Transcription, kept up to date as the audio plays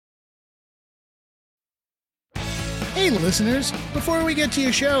Hey listeners, before we get to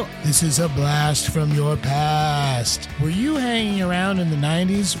your show, this is a blast from your past. Were you hanging around in the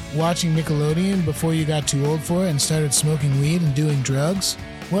 90s watching Nickelodeon before you got too old for it and started smoking weed and doing drugs?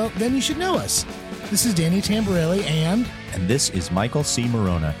 Well, then you should know us. This is Danny Tamborelli and this is Michael C.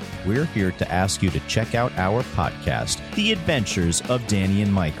 Morona. We're here to ask you to check out our podcast, The Adventures of Danny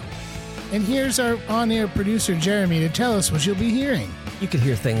and Michael. And here's our on-air producer, Jeremy, to tell us what you'll be hearing. You could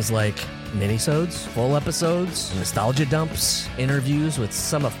hear things like minisodes, full episodes, nostalgia dumps, interviews with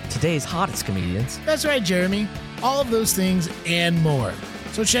some of today's hottest comedians. That's right, Jeremy. All of those things and more.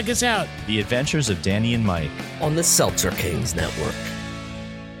 So check us out. The Adventures of Danny and Mike. On the Seltzer Kings Network.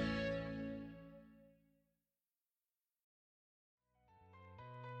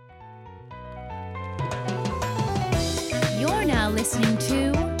 You're now listening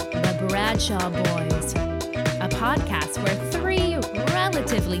to The Bradshaw Boys, a podcast where three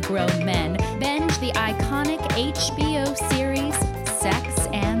relatively grown men binge the iconic HBO series Sex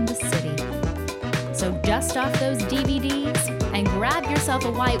and the City. So dust off those DVDs and grab yourself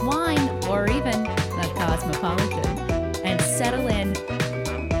a white wine or even a Cosmopolitan and settle in.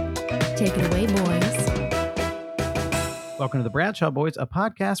 Take it away, boys. Welcome to the Bradshaw Boys, a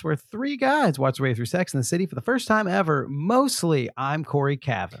podcast where three guys watch their way through Sex and the City for the first time ever. Mostly, I'm Corey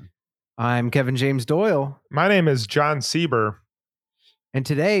Cavan. I'm Kevin James Doyle. My name is John Sieber. And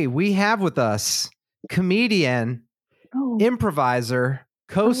today we have with us comedian, improviser,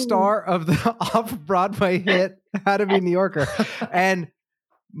 co-star of the off-Broadway hit How to Be a New Yorker, and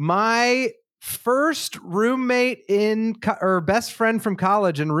my first roommate or best friend from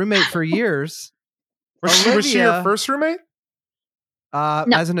college and roommate for years. Was she your first roommate? No.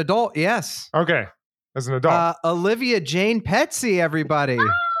 As an adult, yes. Okay, as an adult. Olivia Jane Petzy, everybody.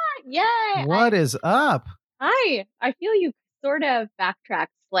 Yeah. What is up? Hi. I feel you sort of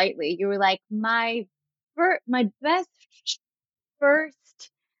backtracked slightly. You were like, my best first.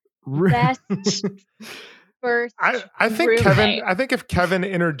 I think roommate. Kevin. I think if Kevin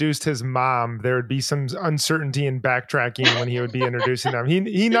introduced his mom, there would be some uncertainty and backtracking when he would be introducing them.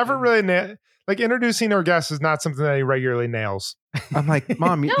 He never really introducing our guests is not something that he regularly nails. I'm like,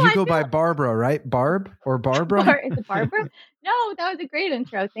 Mom, you go by Barbara, right? Barb or Barbara? Is it Barbara? No, that was a great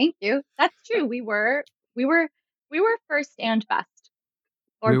intro. Thank you. That's true. We were first and best.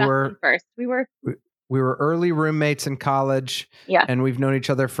 Or best and first. We were early roommates in college. Yeah. And we've known each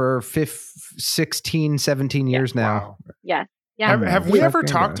other for 16, 17 years now. Wow. Yes. Yeah. Have we ever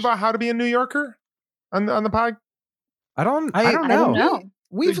talked about How to Be a New Yorker on the pod? I don't know. I don't know.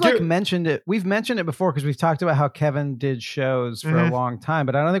 We've mentioned it. We've mentioned it before because we've talked about how Kevin did shows for a long time,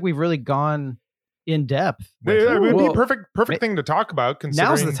 but I don't think we've really gone in depth. It would be a perfect thing to talk about considering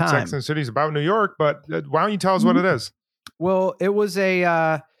now's the time. Sex and the City is about New York, but why don't you tell us what it is? Well, it was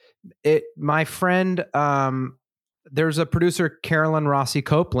my friend, there's a producer, Carolyn Rossi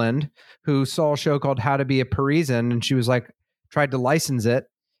Copeland, who saw a show called How to Be a Parisian, and she was like, tried to license it.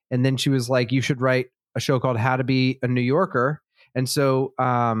 And then she was like, you should write a show called How to Be a New Yorker. And so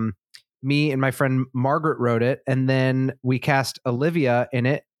me and my friend Margaret wrote it, and then we cast Olivia in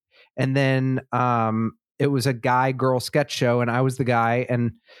it. And then it was a guy-girl sketch show, and I was the guy,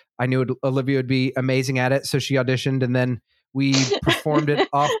 and I knew Olivia would be amazing at it. So she auditioned, and then we performed it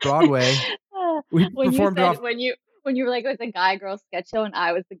off Broadway. When you were like, it was a guy-girl sketch show, and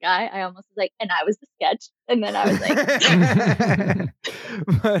I was the guy, I almost was like, and I was the sketch. And then I was like...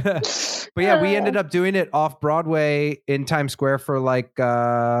 but yeah, we ended up doing it off Broadway in Times Square for like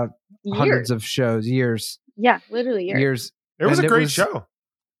hundreds of shows, years. Yeah, literally years. It was a great show.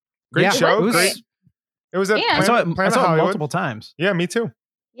 Great show. It was at I saw it multiple times. Yeah, me too.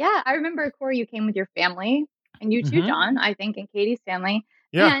 Yeah, I remember, Corey, you came with your family, and you too, John, I think, and Katie's family.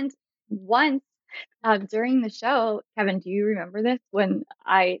 Yeah. And once during the show, Kevin, do you remember this? When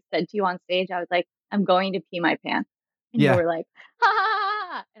I said to you on stage, I was like, I'm going to pee my pants. And you were like, ha, ha, ha,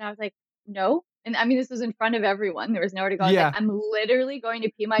 ha. And I was like, no. And I mean, this was in front of everyone. There was nowhere to go. I was like, I'm literally going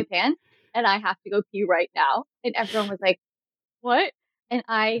to pee my pants, and I have to go pee right now. And everyone was like, what? And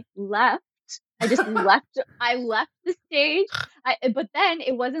I left. I just left. I left the stage. But then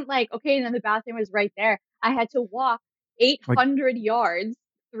it wasn't like, okay, and then the bathroom was right there. I had to walk 800 yards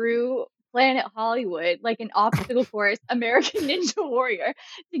through Planet Hollywood, like an obstacle course, American Ninja Warrior,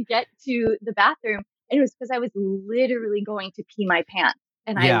 to get to the bathroom. And it was because I was literally going to pee my pants.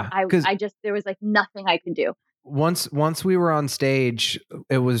 And I just, there was like nothing I could do. Once we were on stage,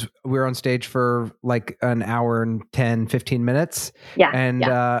 we were on stage for like an hour and 10, 15 minutes. Yeah.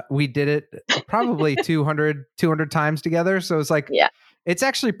 And we did it probably 200 times together. So it's like, it's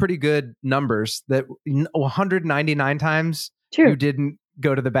actually pretty good numbers that 199 times you didn't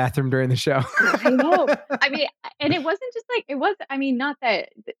go to the bathroom during the show. I know. I mean, and it wasn't just like, it was, I mean, not that,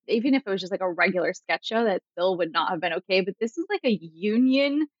 even if it was just like a regular sketch show, that still would not have been okay. But this is like a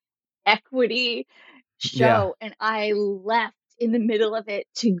union equity show. And I left in the middle of it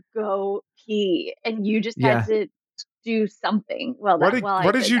to go pee. And you just had to do something. Well,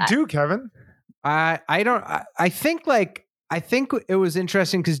 what did you do, Kevin? I think it was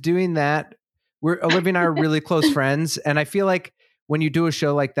interesting because doing that, Olivia and I are really close friends. And I feel like when you do a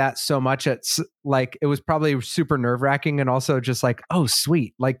show like that so much, it's like, it was probably super nerve wracking and also just like, oh,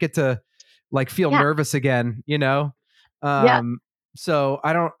 sweet. Like get to like feel nervous again, you know? So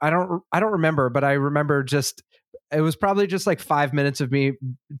I don't remember, but I remember it was probably just like 5 minutes of me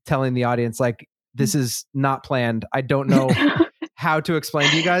telling the audience, like, this is not planned. I don't know how to explain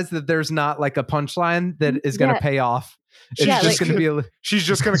to you guys that there's not like a punchline that is going to pay off. It's just going to be. She's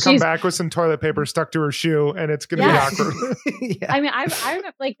just going to come back with some toilet paper stuck to her shoe, and it's going to be awkward. I mean, I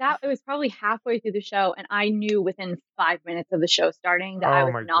remember like that. It was probably halfway through the show, and I knew within 5 minutes of the show starting that I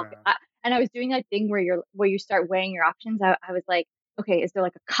was not. And I was doing that thing where you start weighing your options. I was like, okay, is there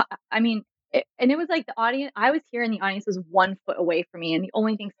like a cut? I mean, and it was like the audience. I was here, and the audience was 1 foot away from me, and the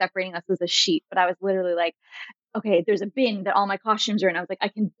only thing separating us was a sheet. But I was literally like, okay, there's a bin that all my costumes are in. I was like, I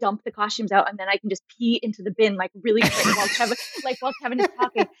can dump the costumes out and then I can just pee into the bin like really quick while Kevin is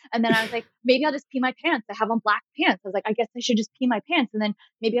talking. And then I was like, maybe I'll just pee my pants. I have on black pants. I was like, I guess I should just pee my pants. And then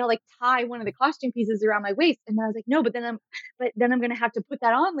maybe I'll like tie one of the costume pieces around my waist. And then I was like, no, but then I'm gonna have to put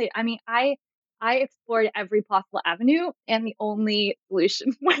that on later. I mean, I explored every possible avenue, and the only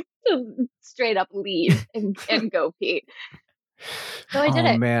solution was to straight up leave and go pee. So I did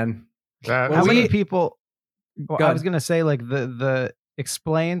it. Oh man, how many people? Well, I was going to say, like, the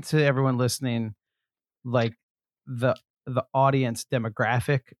explain to everyone listening, like the audience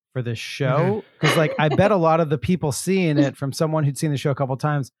demographic for this show. Because like, I bet a lot of the people seeing it from someone who'd seen the show a couple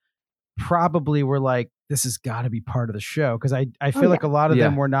times probably were like, this has got to be part of the show. Because I feel like a lot of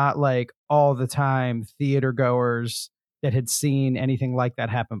them were not like all the time theater goers that had seen anything like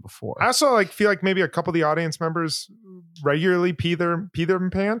that happen before. I also like feel like maybe a couple of the audience members regularly pee their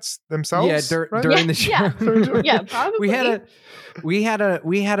pants themselves. Yeah, during the show. Yeah, probably. We had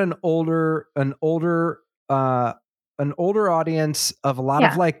an older audience of a lot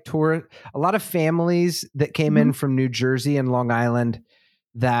of like a lot of families that came in from New Jersey and Long Island.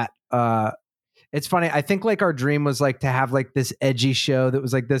 That it's funny. I think like our dream was like to have like this edgy show that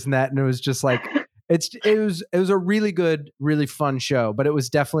was like this and that, and it was just like. It was a really good, really fun show, but it was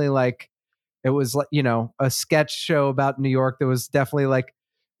definitely like, it was like, you know, a sketch show about New York that was definitely like,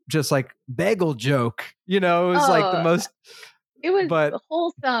 just like bagel joke, you know, it was like the most. It was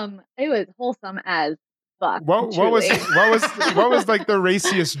wholesome. It was wholesome as fuck. What was like the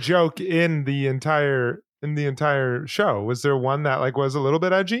raciest joke in the entire show? Was there one that like was a little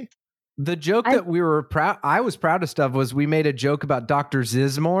bit edgy? The joke that I was proudest of was we made a joke about Dr.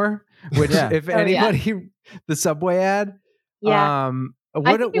 Zizmore, which if anybody, the Subway ad. Yeah.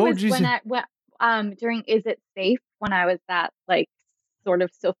 What would you say? During Is It Safe, when I was that like sort of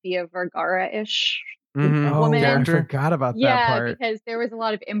Sofia Vergara-ish woman. I forgot about that part. Yeah, because there was a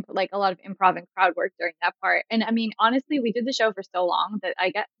lot of improv and crowd work during that part. And I mean, honestly, we did the show for so long that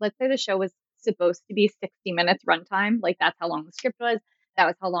let's say the show was supposed to be 60 minutes runtime. Like that's how long the script was. That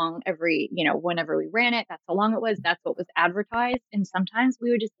was how long whenever we ran it, that's how long it was. That's what was advertised. And sometimes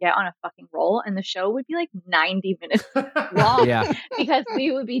we would just get on a fucking roll and the show would be like 90 minutes long because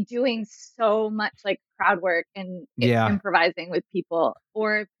we would be doing so much like crowd work and improvising with people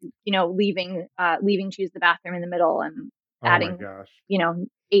or, leaving to use the bathroom in the middle and adding,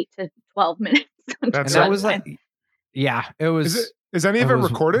 8 to 12 minutes. That was like, it was. Is any of it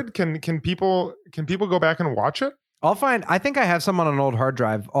recorded? Can people go back and watch it? I'll find. I think I have some on an old hard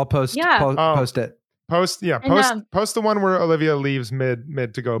drive. I'll post. Post it. Post the one where Olivia leaves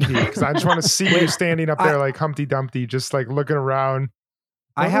mid to go pee because I just want to see you standing up there like Humpty Dumpty, just like looking around.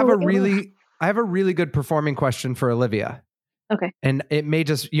 I have a really good performing question for Olivia. Okay. And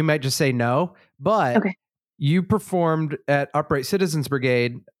you might just say no, but you performed at Upright Citizens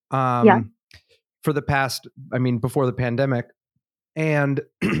Brigade for the past. I mean, before the pandemic. And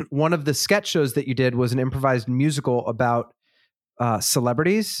one of the sketch shows that you did was an improvised musical about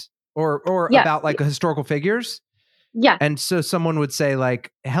celebrities or about like historical figures. Yeah. And so someone would say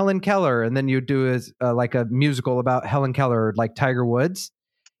like Helen Keller, and then you'd do like a musical about Helen Keller, like Tiger Woods.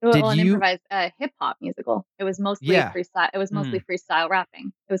 Well, an improvised hip hop musical. It was mostly freestyle. It was mostly freestyle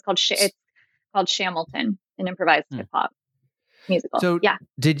rapping. It was called it's called Shamilton, an improvised hip hop musical. So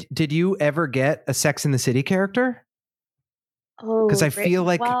did you ever get a Sex and the City character? Oh, because I feel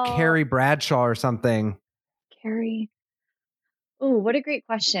like Carrie Bradshaw or something. Carrie. Oh, what a great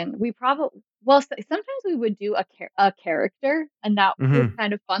question. We probably sometimes we would do a character, and that was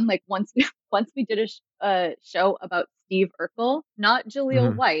kind of fun. Like once we did a show about Steve Urkel, not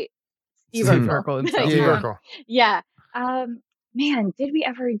Jaleel White, Steve Urkel himself. Steve Urkel. Yeah. Man, did we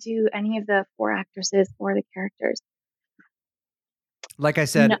ever do any of the 4 actresses or the characters? Like I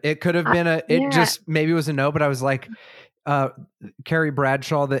said, No. it could have been it just maybe was a no, but I was like, Carrie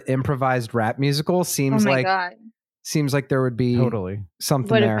Bradshaw, the improvised rap musical seems like there would be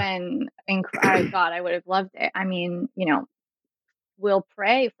something would there. Have been God, I would have loved it. I mean, we'll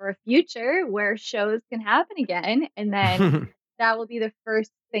pray for a future where shows can happen again, and then that will be the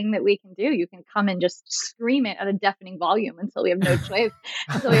first thing that we can do. You can come and just scream it at a deafening volume until we have no choice.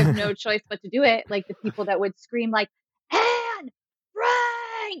 Until we have no choice but to do it. Like the people that would scream like, Anne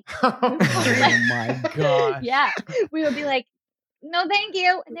Frank! Oh my gosh. Yeah. We would be like, no, thank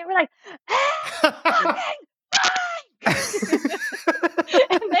you. And they were like, Anne Frank!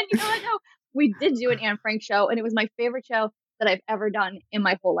 And then no, we did do an Anne Frank show, and it was my favorite show that I've ever done in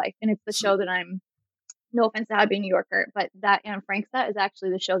my whole life. And it's the show that no offense to how being a New Yorker, but that Anne Frank set is actually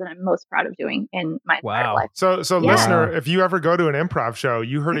the show that I'm most proud of doing in my entire life. So listener, if you ever go to an improv show,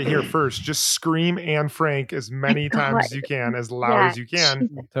 you heard it here first. Just scream Anne Frank as many times as you can, as loud as you can.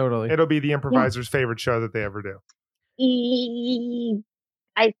 Totally. It'll be the improviser's favorite show that they ever do.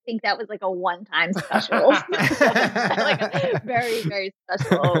 I think that was like a one-time special. Like a very, very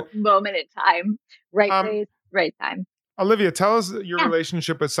special moment in time. Right place, right time. Olivia, tell us your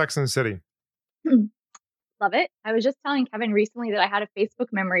relationship with Sex and the City. Love it. I was just telling Kevin recently that I had a Facebook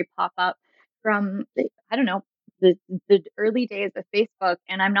memory pop up from, I don't know, the early days of Facebook.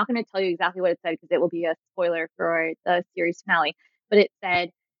 And I'm not going to tell you exactly what it said because it will be a spoiler for the series finale. But it said,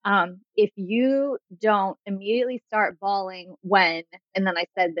 if you don't immediately start bawling when, and then I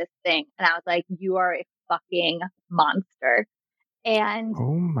said this thing, and I was like, you are a fucking monster. And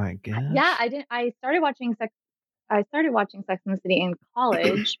oh my gosh. Yeah, I started watching Sex and the City in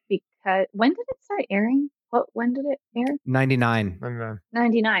college because when did it start airing? When did it air? 99.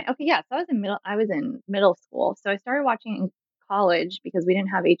 99. Okay, yeah. So I was in middle school. So I started watching in college because we didn't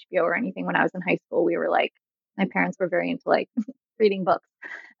have HBO or anything when I was in high school. We were like, my parents were very into like reading books.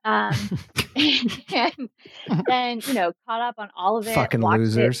 And then, caught up on all of it. Fucking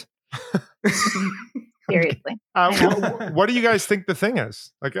losers. Seriously. What do you guys think the thing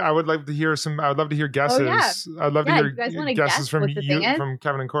is? Like, I would love to hear guesses. I'd love to hear guesses from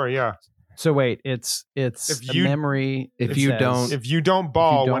Kevin and Corey. Yeah. So wait, it's a memory. If you don't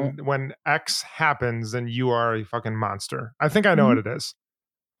bawl when X happens, then you are a fucking monster. I think I know what it is.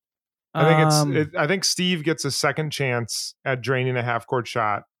 I think Steve gets a second chance at draining a half-court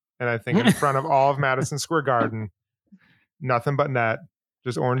shot, and I think in front of all of Madison Square Garden, nothing but net,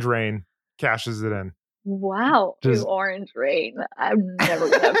 just orange rain, cashes it in. Wow, orange rain! I'm never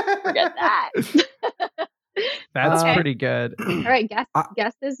gonna forget that. That's pretty good. All right,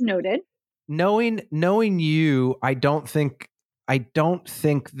 guess is noted. Knowing you, I don't think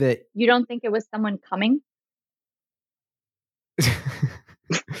that you don't think it was someone coming.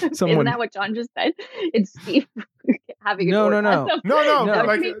 Isn't that what John just said? It's Steve having a no. Like,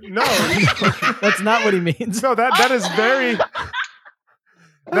 no. That's not what he means. No, that is very.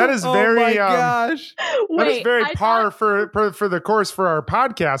 That is very. Oh my gosh! That is very par for the course for our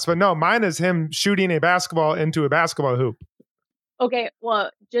podcast. But no, mine is him shooting a basketball into a basketball hoop. Okay,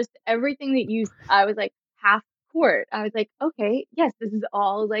 well, just everything that I was like half court. I was like, okay, yes, this is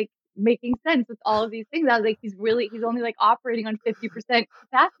all like making sense with all of these things. I was like, he's only like operating on 50%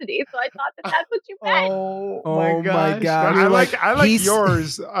 capacity. So I thought that's what you meant. Oh my gosh. I like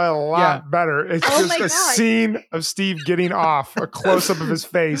yours a lot better. It's just a scene of Steve getting off, a close up of his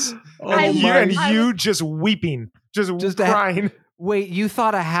face, and you just weeping, just crying. Wait, you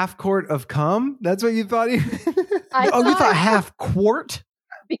thought a half quart of cum? That's what you thought? You thought half quart?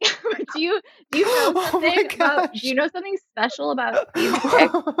 Do you know something about? Do you know something special about Steve's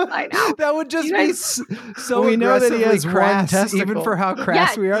dick by now? That would just be so. We know that he has crass, even for how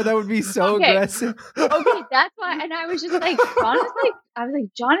crass we are. That would be so aggressive. Okay, that's why. And I was just like,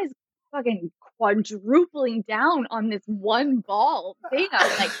 John is fucking quadrupling down on this one ball thing. I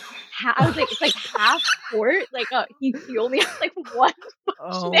was like, it's like half court. Like, he only has like one.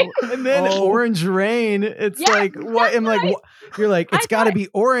 And then orange rain. It's like what? I'm like, you're like, it's got to be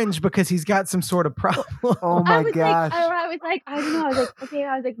orange because he's got some sort of problem. Oh my gosh! I was like, I don't know. I was like, okay.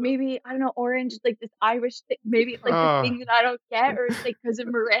 I was like, maybe I don't know. Orange is like this Irish thing. Maybe it's like this thing that I don't get, or it's like because of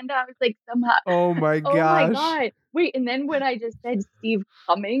Miranda. I was like, somehow. Oh my gosh! Oh my god! Wait, and then when I just said Steve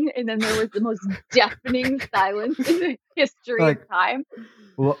coming, and then there was the most deafening silence in the history of time.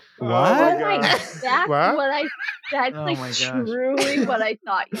 What? Oh my, that's What? what that's Oh like my gosh. truly what I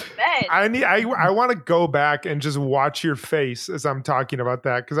thought you meant. I want to go back and just watch your face as I'm talking about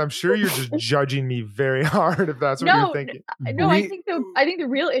that, because I'm sure you're just judging me very hard if that's what you're thinking. No, I think the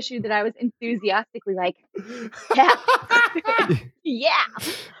real issue that I was enthusiastically like, yeah. Yeah.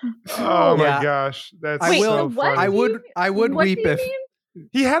 Oh my Yeah. gosh. That's Wait, so what? funny. I would What weep do you if mean?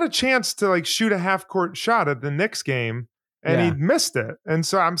 He had a chance to like shoot a half court shot at the Knicks game and Yeah. he missed it. And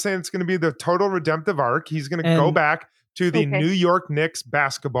so I'm saying it's going to be the total redemptive arc. He's going to go And- back to the Okay. New York Knicks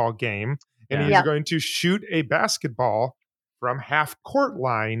basketball game and Yeah. he's Yeah. going to shoot a basketball from half court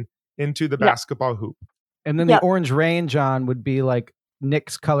line into the Yeah. basketball hoop. And then Yep. the orange rain, John, would be like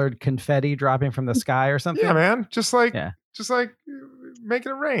Nick's colored confetti dropping from the sky or something. Yeah, man. Just like Yeah.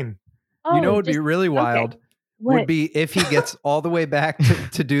 making it rain. Oh, you know what would be just- really wild What? would be if he gets all the way back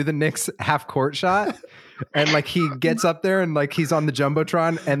to do the Knicks half court shot. And like he gets up there and like he's on the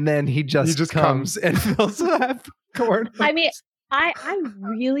Jumbotron and then he just comes and fills the half court. I mean, I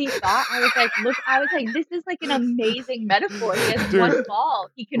really thought I was like, this is like an amazing metaphor. He has Dude, one ball.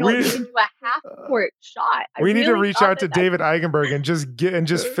 He can only do a half court shot. I We need to really reach thought out to that David Eigenberg and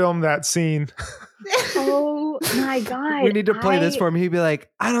just film that scene. Oh my god! We need to play this for him. He'd be like,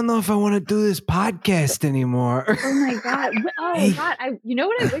 I don't know if I want to do this podcast anymore. Oh my god! Oh god! You know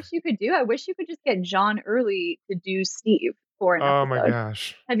what I wish you could do? I wish you could just get John Early to do Steve for an Oh episode. my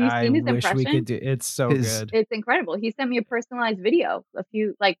gosh. Have you I seen his wish impression? we could do. It's so good. It's incredible. He sent me a personalized video a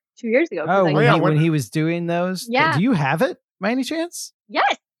few 2 years ago. Oh, Like, when, yeah, when when- he was doing those. Yeah. Do you have it by any chance?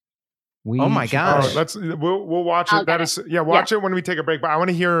 yes. Oh my should- gosh. We'll watch I'll it. That get is watch it when we take a break. But I want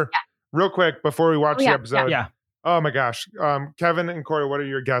to hear real quick before we watch Oh, yeah, the episode. Yeah. Oh my gosh. Kevin and Corey, what are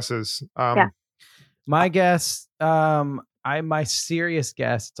your guesses? My guess, my serious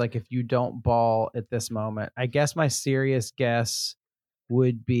guess, it's like if you don't ball at this moment, I guess my serious guess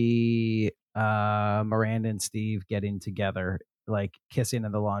would be Miranda and Steve getting together, like kissing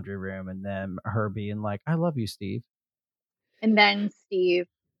in the laundry room, and then her being like, I love you, Steve. And then Steve.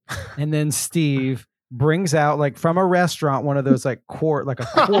 And then Steve brings out like from a restaurant one of those like quart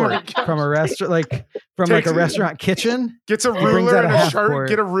from a restaurant, like from like a restaurant kitchen. Gets a brings ruler out and a a half sharp. quart.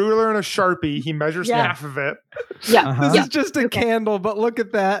 Get a ruler and a Sharpie. He measures Yeah. half of it. Yeah. Uh-huh. This is just a candle, but look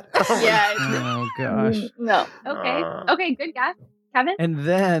at that. Yeah. Oh gosh. No. Okay. Okay. Good guess, Kevin. And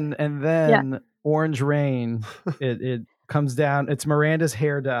then orange rain. It comes down. It's Miranda's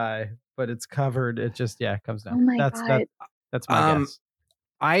hair dye, but it's covered. It just comes down. Oh my that's God. that's my guess.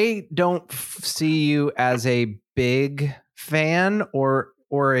 I don't see you as a big fan or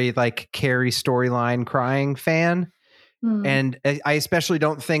a like Carrie storyline crying fan. Hmm. And I especially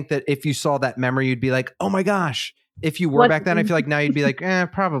don't think that if you saw that memory, you'd be like, oh my gosh. If you were What- back then, I feel like now you'd be like,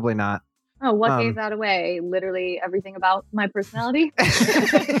 probably not. Oh, what gave that away? Literally everything about my personality.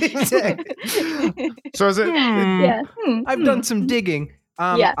 So is it? Yeah. I've done some digging.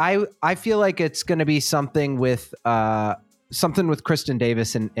 Yeah. I feel like it's going to be something with Kristen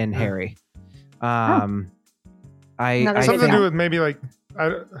Davis and Harry. Another I Something to think, do with maybe like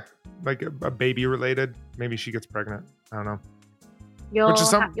a baby related. Maybe she gets pregnant. I don't know.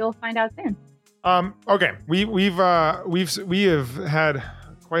 You'll find out soon. Okay, we have had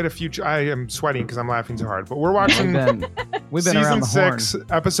quite a few. I am sweating because I'm laughing so hard. But we're watching We've been around season the horn. 6,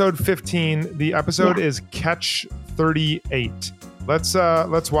 episode 15. The episode is Catch-38.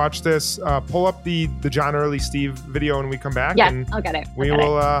 Let's watch this. Pull up the John Early Steve video when we come back. Yes, and I'll get it.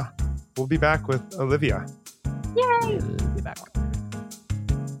 we'll be back with Olivia. Yay! Be back.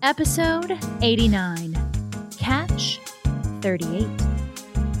 Episode 89 Catch-38.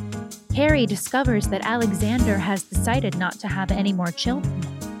 Harry discovers that Alexander has decided not to have any more children.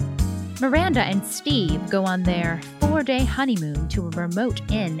 Miranda and Steve go on their 4-day honeymoon to a remote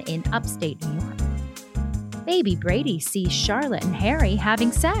inn in upstate New York. Baby Brady sees Charlotte and Harry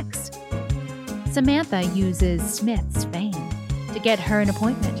having sex. Samantha uses Smith's fame to get her an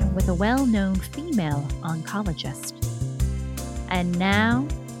appointment with a well-known female oncologist. And now,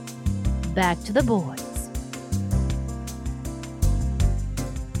 back to the boys.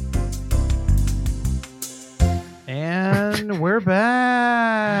 And we're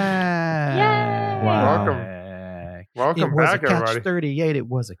back. Yay! Welcome it was back, a catch everybody. 38. It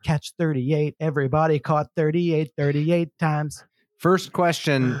was a catch 38. Everybody caught 38 times. first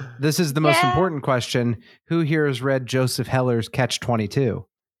question. This is the most Yeah. important question. Who here has read Joseph Heller's Catch-22?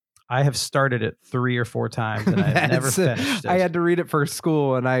 I have started it 3 or 4 times and I've never finished it. I had to read it for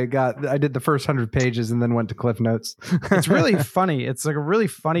school, and I did the first 100 pages and then went to Cliff Notes. It's really funny. It's like a really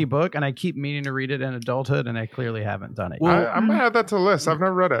funny book, and I keep meaning to read it in adulthood, and I clearly haven't done it. Well, yet. I'm gonna add that to the list. I've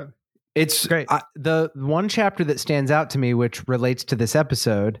never read it. It's great. The one chapter that stands out to me, which relates to this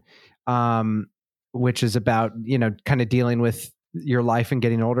episode, which is about, kind of dealing with your life and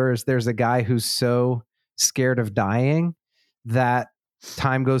getting older, is there's a guy who's so scared of dying that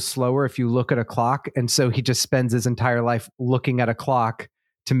time goes slower if you look at a clock. And so he just spends his entire life looking at a clock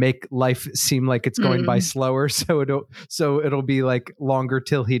to make life seem like it's going by slower. So it'll be like longer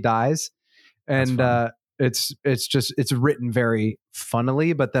till he dies. And it's written very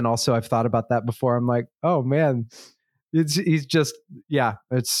funnily, but then also I've thought about that before. I'm like, oh man, it's kind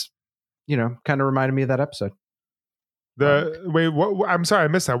of reminded me of that episode. I'm sorry, I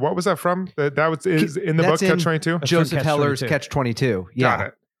missed that. What was that from? That is in the book Catch-22? Joseph Heller's Catch-22. Yeah. Got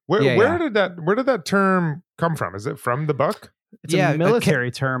it. Where did that term come from? Is it from the book? It's a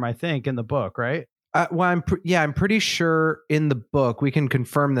military term, I think, in the book, right? I'm pretty sure in the book, we can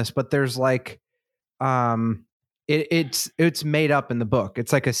confirm this, but there's like, it's made up in the book.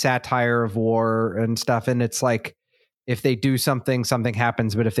 It's like a satire of war and stuff. And it's like, if they do something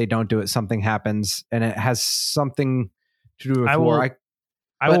happens, but if they don't do it, something happens. And it has something to do with war.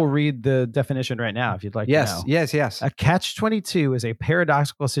 I will read the definition right now if you'd like to know. Yes. A catch-22 is a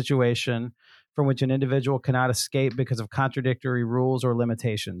paradoxical situation from which an individual cannot escape because of contradictory rules or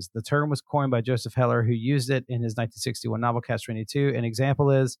limitations. The term was coined by Joseph Heller, who used it in his 1961 novel Catch-22. An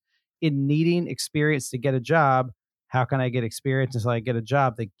example is, in needing experience to get a job, how can I get experience until I get a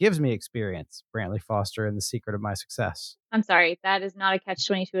job that gives me experience? Brantley Foster in The Secret of My Success. I'm sorry, that is not a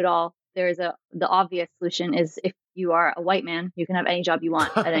catch-22 at all. The obvious solution is, if you are a white man, you can have any job you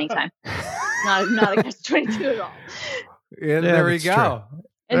want at any time. Not a catch-22 at all. Yeah, there we go.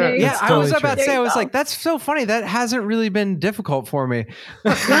 I was about to say, I was like, that's so funny. That hasn't really been difficult for me.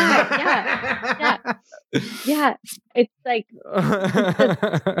 Yeah. It's like.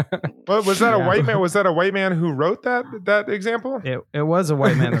 But was that a white man? Was that a white man who wrote that example? It was a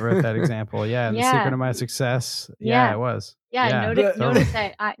white man that wrote that example. Yeah. In The Secret of My Success. Yeah, it was. Yeah. Notice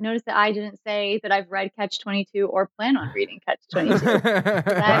that I didn't say that I've read Catch-22 or plan on reading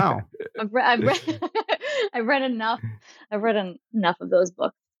Catch-22. Wow. I've read enough of those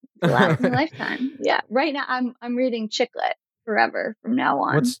books to last my lifetime. Yeah. Right now I'm reading Chicklet forever from now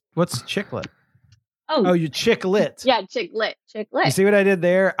on. What's Chicklet? Oh, you chick-lit. Yeah, chick-lit. You see what I did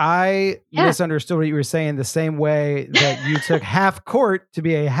there? I misunderstood what you were saying the same way that you took half quart to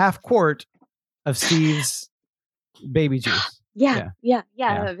be a half quart of Steve's baby juice. Yeah.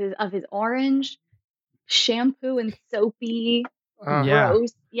 Of his orange shampoo and soapy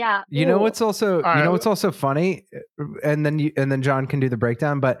gross. Yeah. You know what's also funny, and then John can do the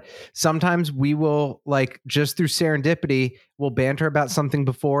breakdown, but sometimes we will, like, just through serendipity, we'll banter about something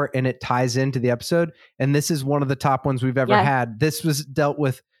before and it ties into the episode. And this is one of the top ones we've ever had. This was dealt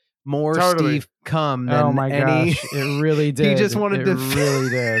with more Steve cum than gosh, it really did. He just wanted to really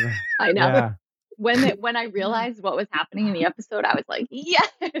did. I know. Yeah. When I realized what was happening in the episode, I was like, yes!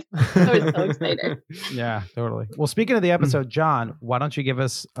 I was so excited. Yeah, totally. Well, speaking of the episode, John, why don't you give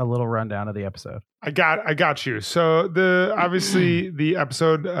us a little rundown of the episode? I got you. So obviously the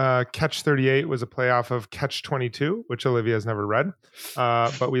episode Catch-38 was a playoff of Catch-22, which Olivia has never read,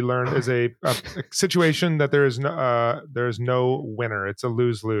 but we learned is a situation that there is no winner. It's a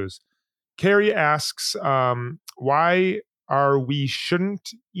lose-lose. Carrie asks, why are we shouldn't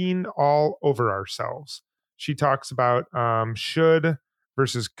eat all over ourselves? She talks about should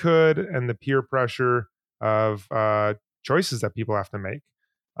versus could and the peer pressure of choices that people have to make.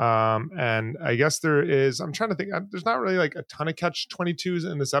 And I guess I'm trying to think, there's not really like a ton of Catch-22s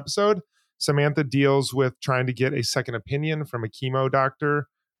in this episode. Samantha deals with trying to get a second opinion from a chemo doctor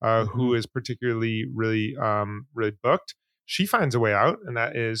who is particularly really booked. She finds a way out, and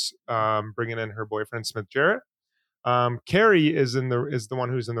that is bringing in her boyfriend, Smith Jarrett. Carrie is the one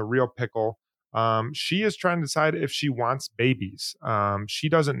who's in the real pickle. She is trying to decide if she wants babies. She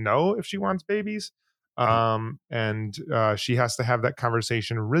doesn't know if she wants babies. And she has to have that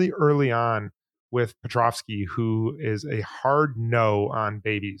conversation really early on with Petrovsky, who is a hard no on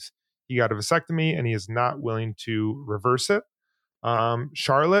babies. He got a vasectomy and he is not willing to reverse it.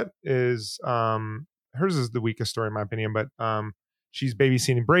 Charlotte is, hers is the weakest story in my opinion, but she's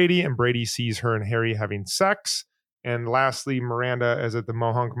babysitting Brady, and Brady sees her and Harry having sex. And lastly, Miranda is at the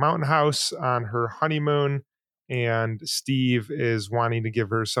Mohonk Mountain House on her honeymoon, and Steve is wanting to give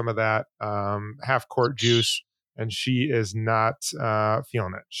her some of that half-quart juice, and she is not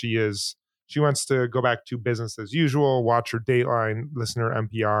feeling it. She wants to go back to business as usual, watch her Dateline, listen to her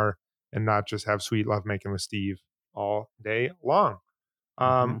NPR, and not just have sweet lovemaking with Steve all day long.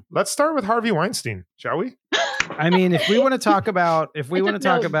 Let's start with Harvey Weinstein, shall we? I mean, if we want to talk about,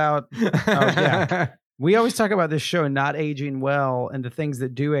 We always talk about this show not aging well and the things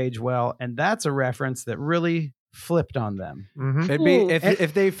that do age well, and that's a reference that really flipped on them. Mm-hmm. It'd be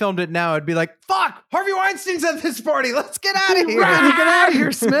if they filmed it now, it'd be like, fuck, Harvey Weinstein's at this party. Let's get out of here. Get out of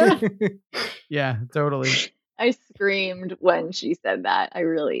here, Smith. Yeah, totally. I screamed when she said that. I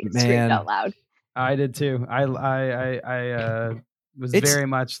really screamed out loud. I did too. I was very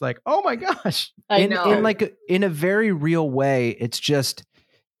much like, oh my gosh. I know. In like in a very real way, it's just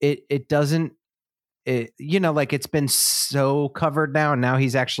it doesn't. Like it's been so covered now, and now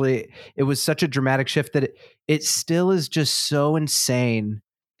he's actually. It was such a dramatic shift that it still is just so insane.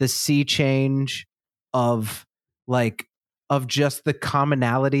 The sea change of just the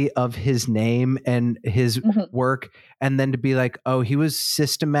commonality of his name and his work, and then to be like, oh, he was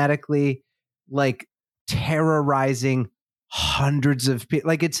systematically like terrorizing hundreds of people.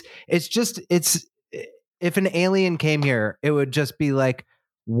 Like it's if an alien came here, it would just be like,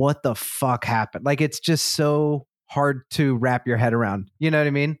 what the fuck happened? Like, it's just so hard to wrap your head around. You know what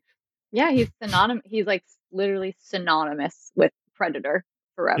I mean? Yeah, he's synonymous. He's like literally synonymous with Predator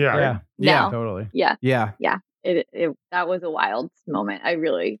forever. Yeah, totally. Yeah. It that was a wild moment. I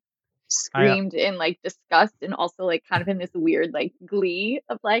really screamed in like disgust and also like kind of in this weird like glee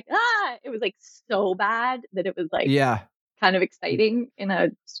of like, it was like so bad that it was like kind of exciting in a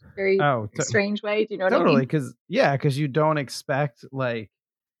very strange way. Do you know what I mean? Because you don't expect like,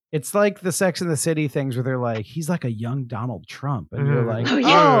 it's like the Sex and the City things where they're like, he's like a young Donald Trump. And you're like,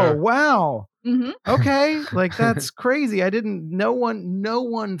 oh, wow. Mm-hmm. Okay. Like, that's crazy. No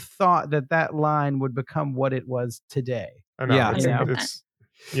one thought that line would become what it was today. I know.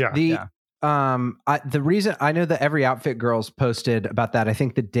 The reason I know that Every Outfit Girls posted about that, I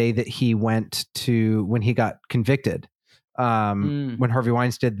think the day that he went to, when he got convicted, when Harvey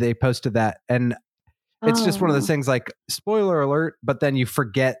Weinstein, they posted that. And it's just one of those things like, spoiler alert, but then you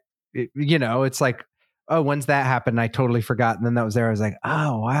forget, it's like, oh, when's that happen? I totally forgot. And then that was there. I was like,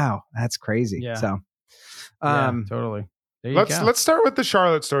 oh, wow, that's crazy. Yeah. So, totally. Let's start with the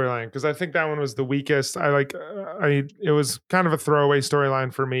Charlotte storyline, because I think that one was the weakest. It was kind of a throwaway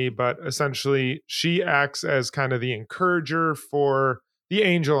storyline for me, but essentially she acts as kind of the encourager for the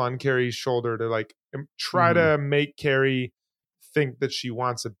angel on Carrie's shoulder to like try to make Carrie think that she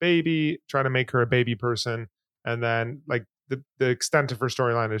wants a baby, try to make her a baby person. And then like the extent of her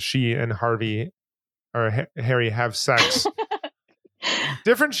storyline is she and Harvey or Harry have sex.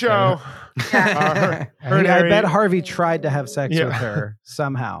 Different show. Her and Harry, I bet Harvey tried to have sex with her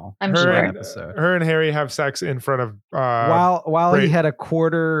somehow. I'm sure. Her and Harry have sex in front of while he had a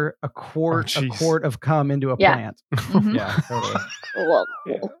quart of cum into a plant. Mm-hmm. Yeah, totally.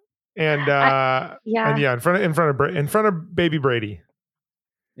 In front of baby Brady.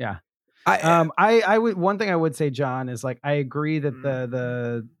 Yeah. I would, one thing I would say, John, is like, I agree that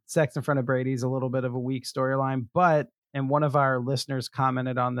the sex in front of Brady is a little bit of a weak storyline, but, and one of our listeners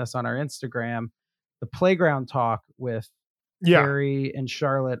commented on this on our Instagram, the playground talk with Harry and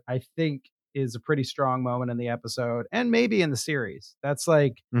Charlotte, I think is a pretty strong moment in the episode and maybe in the series. That's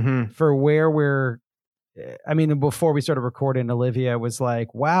like for where before we started recording, Olivia was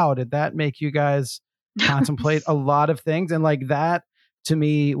like, wow, did that make you guys contemplate a lot of things? And like that to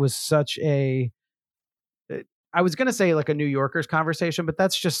me was such I was going to say like a New Yorker's conversation, but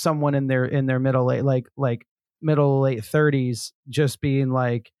that's just someone in their middle late 30s just being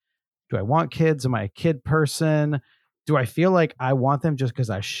like, do I want kids? Am I a kid person? Do I feel like I want them just because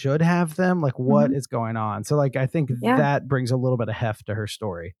I should have them? Like what is going on? So like, I think that brings a little bit of heft to her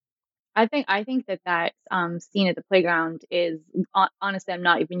story. I think that scene at the playground is, honestly, I'm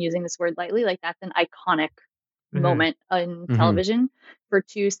not even using this word lightly. Like that's an iconic moment in television for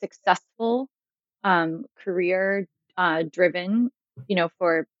two successful, career driven,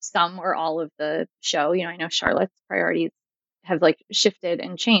 for some or all of the show. I know Charlotte's priorities have like shifted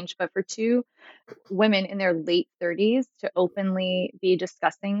and changed, but for two women in their late 30s to openly be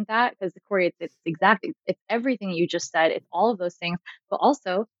discussing that, because Corey, it's everything you just said. It's all of those things, but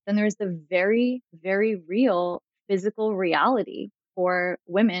also then there's the very, very real physical reality for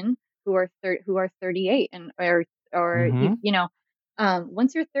women who are 38 and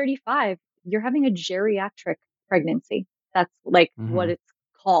once you're 35, you're having a geriatric pregnancy. That's like what it's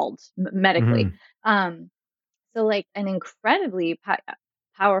called medically. So like an incredibly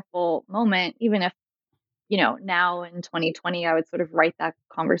powerful moment, even if, now in 2020, I would sort of write that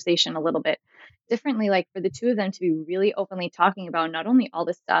conversation a little bit differently, like for the two of them to be really openly talking about not only all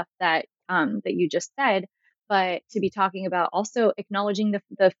the stuff that you just said, but to be talking about also acknowledging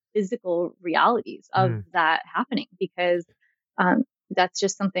the physical realities of that happening, because that's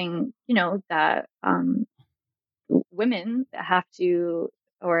just something, that women have to,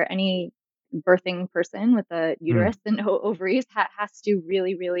 or any birthing person with a uterus and ovaries has to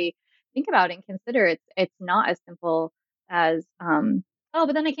really, really think about and consider. It's not as simple as, oh,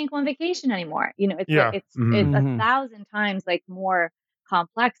 but then I can't go on vacation anymore. It's Mhm. 1,000 times like more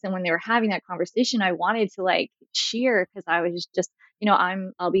complex. And when they were having that conversation, I wanted to like cheer, because I was just,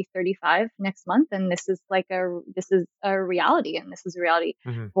 I'll be 35 next month, and this is a reality, and this is a reality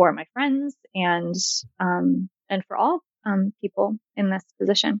for my friends and for all people in this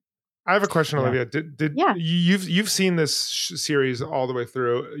position. I have a question, Olivia. Did you've seen this series all the way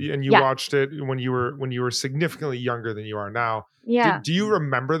through, and you watched it when you were significantly younger than you are now? Yeah. Do you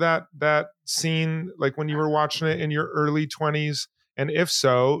remember that scene, like when you were watching it in your early 20s? And if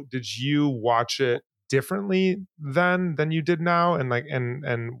so, did you watch it differently then than you did now? And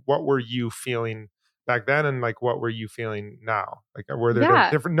and what were you feeling back then, and like what were you feeling now? Like were there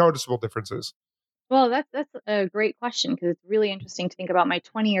different noticeable differences? Well, that's a great question, because it's really interesting to think about my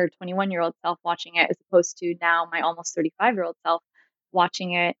 20 or 21-year-old self watching it as opposed to now my almost 35-year-old self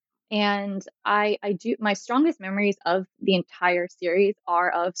watching it. And I do, my strongest memories of the entire series are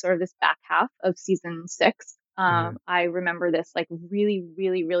of sort of this back half of season 6. I remember this like really,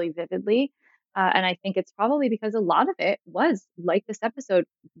 really, really vividly. And I think it's probably because a lot of it was like this episode,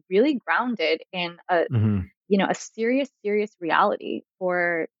 really grounded in a serious, serious reality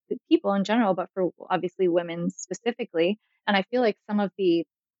for the people in general, but for obviously women specifically. And I feel like some of the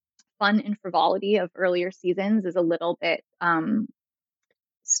fun and frivolity of earlier seasons is a little bit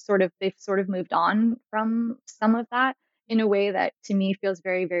they've sort of moved on from some of that in a way that to me feels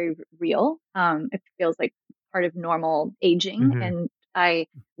very, very real. It feels like part of normal aging. And I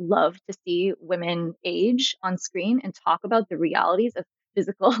love to see women age on screen and talk about the realities of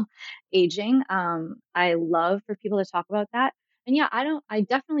physical aging. I love for people to talk about that. And yeah, I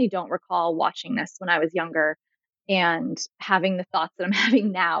definitely don't recall watching this when I was younger and having the thoughts that I'm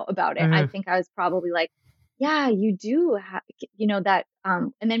having now about it. I think I was probably like, yeah, you do have, that.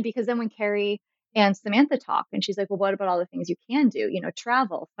 And then because then when Carrie and Samantha talk and she's like, well, what about all the things you can do,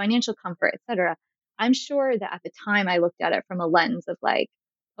 travel, financial comfort, etc. I'm sure that at the time I looked at it from a lens of like,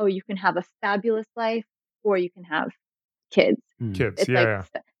 oh, you can have a fabulous life or you can have kids. Kids. It's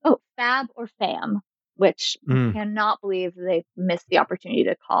fab or fam, which I cannot believe they missed the opportunity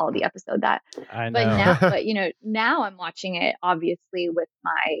to call the episode that. I know. But now I'm watching it obviously with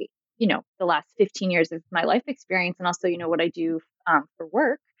my, the last 15 years of my life experience, and also, what I do for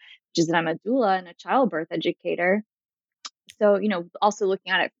work, which is that I'm a doula and a childbirth educator. So, also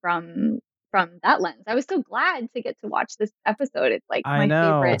looking at it from that lens, I was so glad to get to watch this episode. It's like my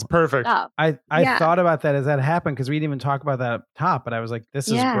favorite. It's perfect. Stuff. I thought about that as that happened, because we didn't even talk about that up top, but I was like, this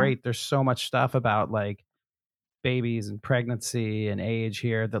is great. There's so much stuff about like babies and pregnancy and age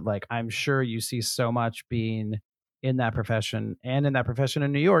here that like I'm sure you see so much being in that profession and in that profession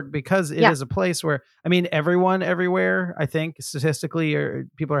in New York, because it is a place where, I mean, everyone everywhere, I think statistically,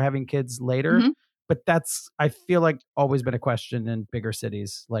 people are having kids later, but that's, I feel like, always been a question in bigger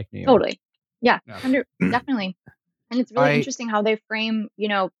cities like New York. Totally. Yeah. Definitely. And it's really interesting how they frame,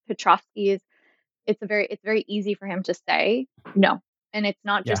 Petrovsky's, it's very easy for him to say no. And it's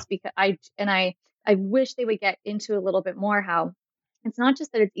not just because I wish they would get into a little bit more how it's not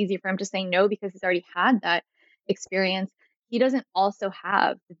just that it's easy for him to say no because he's already had that experience. He doesn't also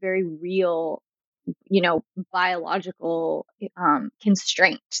have the very real, biological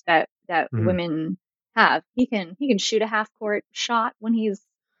constraint that women have. He can shoot a half court shot when he's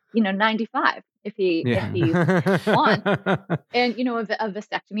 95 if he wants. And a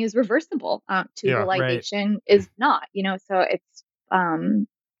vasectomy is reversible. Tubal ligation is not. So it's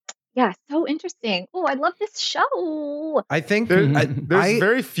so interesting. Oh, I love this show. I think there's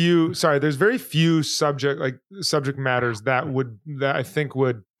very few subject matters that I think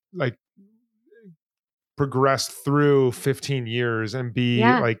would like progress through 15 years and be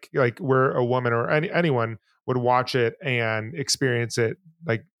like where a woman or anyone would watch it and experience it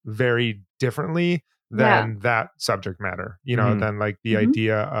like very differently than that subject matter, than like the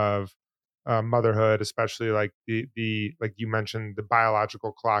idea of motherhood, especially like the like you mentioned, the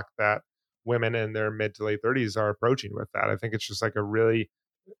biological clock that women in their mid to late 30s are approaching with that. I think it's just like a really,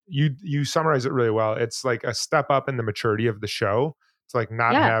 you summarize it really well. It's like a step up in the maturity of the show to like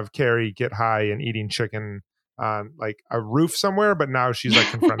not have Carrie get high and eating chicken on like a roof somewhere, but now she's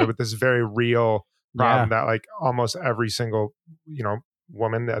like confronted with this very real problem that like almost every single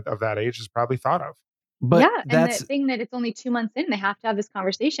woman of that age has probably thought of. But and the thing that it's only 2 months in, they have to have this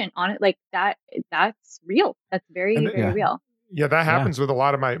conversation on it, like that's real. That's very, very real. Yeah, that happens with a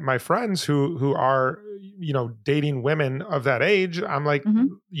lot of my friends who are, dating women of that age. I'm like,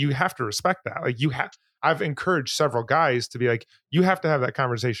 you have to respect that. Like I've encouraged several guys to be like, you have to have that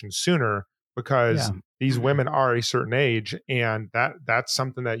conversation sooner because these women are a certain age, and that's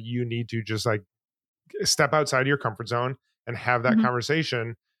something that you need to just like step outside your comfort zone and have that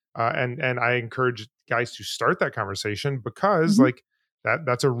conversation. And I encourage guys to start that conversation because like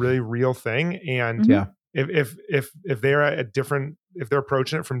that's a really real thing. And if they're at a different, if they're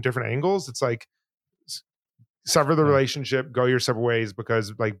approaching it from different angles, it's like sever the relationship, go your separate ways,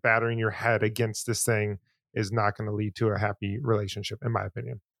 because like battering your head against this thing is not going to lead to a happy relationship, in my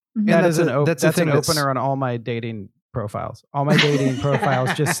opinion. That is that's an opener on all my dating profiles. All my dating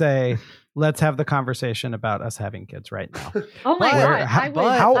profiles just say, let's have the conversation about us having kids right now. Oh my God.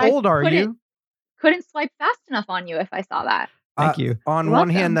 How old are you? Couldn't swipe fast enough on you if I saw that. Thank you. On one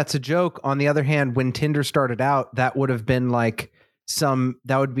hand, that's a joke. On the other hand, when Tinder started out, that would have been like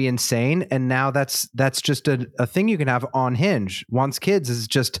that would be insane. And now that's just a thing you can have on Hinge. Wants kids is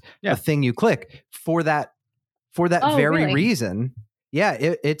just a thing you click for that very reason. Yeah.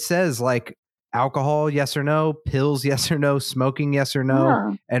 It says like alcohol, yes or no, pills, yes or no, smoking, yes or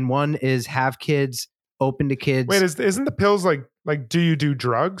no. And one is have kids, open to kids. Wait, isn't the pills like do you do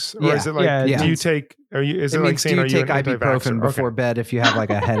drugs, or is it like do you take? Is it like saying do you take ibuprofen before bed if you have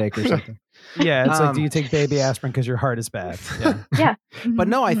like a headache or something? Yeah, it's like, do you take baby aspirin because your heart is bad? Yeah. But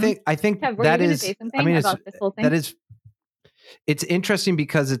no, I think Kev, that is. I mean, about this whole thing? That is. It's interesting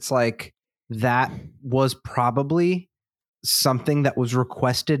because it's like that was probably something that was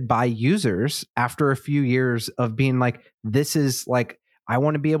requested by users after a few years of being like, this is like, I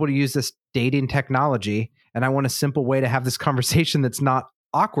want to be able to use this dating technology, and I want a simple way to have this conversation that's not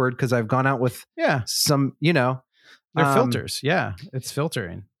awkward because I've gone out with some, they're filters. Yeah, it's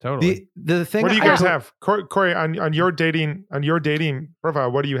filtering totally. The thing. What do you guys have, Corey, on your dating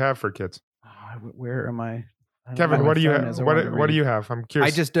profile? What do you have for kids? Where am I? Kevin, what do you have? What do you have? I'm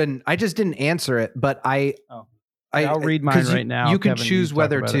curious. I just didn't answer it, but I'll read mine right now. You can choose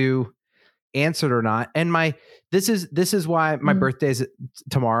whether to answer it or not. And this is why my birthday is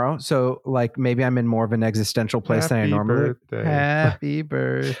tomorrow. So like maybe I'm in more of an existential place than I normally. Happy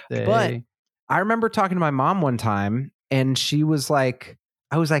birthday. But I remember talking to my mom one time, and she was like,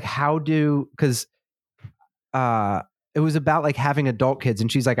 I was like, because it was about like having adult kids,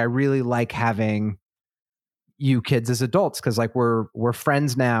 and she's like, I really like having you kids as adults because like we're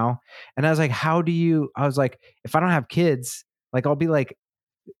friends now. And I was like, I was like, if I don't have kids, like I'll be like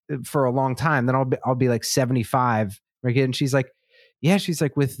for a long time, then I'll be like 75. Right? And she's like, yeah, she's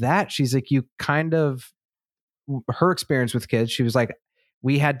like, with that, she's like, you kind of, her experience with kids, she was like,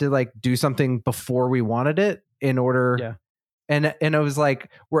 we had to like do something before we wanted it in order. And I was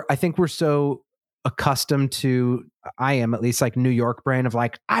like, I think we're so accustomed to, I am at least like New York brain of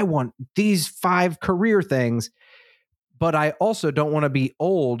like, I want these 5 career things, but I also don't want to be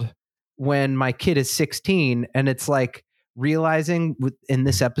old when my kid is 16. And it's like realizing in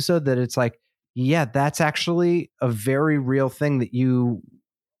this episode that it's like, yeah, that's actually a very real thing that you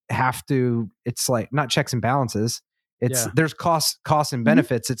have to, it's like not checks and balances. There's costs and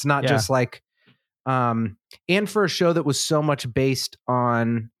benefits. It's not just like, and for a show that was so much based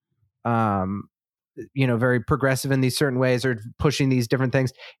on, very progressive in these certain ways or pushing these different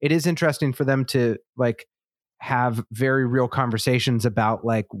things, it is interesting for them to like have very real conversations about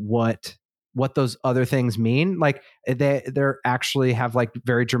like what those other things mean. Like they're actually have like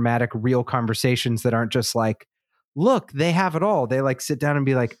very dramatic, real conversations that aren't just like, look, they have it all. They like sit down and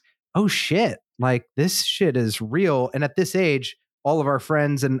be like, oh shit, like this shit is real. And at this age, all of our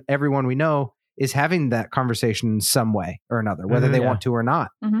friends and everyone we know is having that conversation in some way or another, whether they want to or not.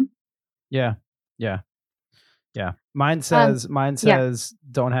 Yeah. Mine says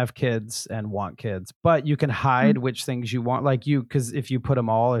don't have kids and want kids, but you can hide which things you want. Like because if you put them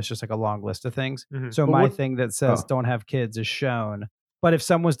all, it's just like a long list of things. So my thing that says don't have kids is shown. But if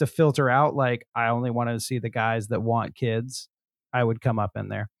someone was to filter out, like I only want to see the guys that want kids, I would come up in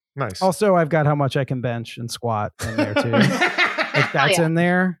there. Nice. Also, I've got how much I can bench and squat in there too. If that's in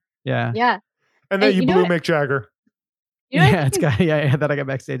there. Yeah. Yeah. And then you blew Mick Jagger. It's got that I got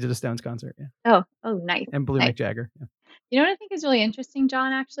backstage at a Stones concert. Yeah. Oh, nice. And blew Mick Jagger. Yeah. You know what I think is really interesting,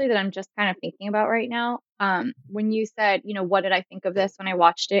 John, actually, that I'm just kind of thinking about right now? When you said, what did I think of this when I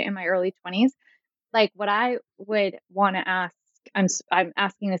watched it in my early 20s? Like what I would want to ask, I'm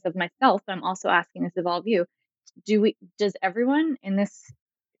asking this of myself, but I'm also asking this of all of you. Does everyone in this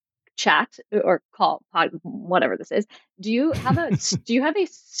chat or call pod, whatever this is, do you have a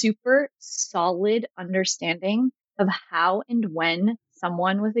super solid understanding of how and when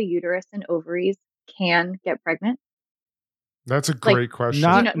someone with a uterus and ovaries can get pregnant? That's a great question.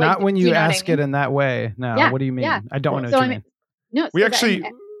 Not when you ask it in that way. No. Yeah, what do you mean? Yeah. I don't know what you mean. No, we actually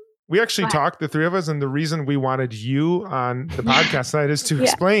we actually Go ahead. talked, the three of us, and the reason we wanted you on the podcast tonight is to Yeah.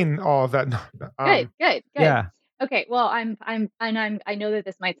 explain all of that. Good. Yeah. Okay. Well, I know that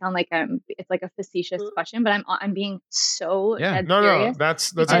this might sound like it's like a facetious question, but I'm being so dead No, serious.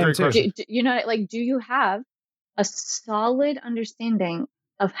 that's a Because great question. you know, like, do you have a solid understanding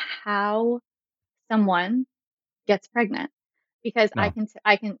of how someone gets pregnant? Because No.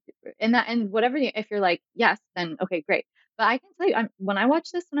 I can, and whatever, if you're like, yes, then okay, great. But I can tell you, when I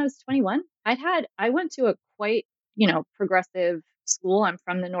watched this when I was 21, I went to a quite, progressive school. I'm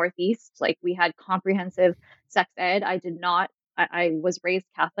from the Northeast. Like, we had comprehensive sex ed. I was raised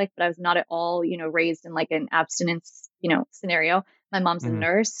Catholic, but I was not at all, raised in like an abstinence, scenario. My mom's a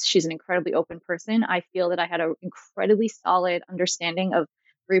nurse. She's an incredibly open person. I feel that I had an incredibly solid understanding of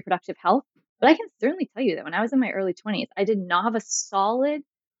reproductive health. But I can certainly tell you that when I was in my early 20s, I did not have a solid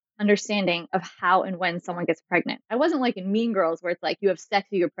understanding of how and when someone gets pregnant. I wasn't like in Mean Girls where it's like you have sex,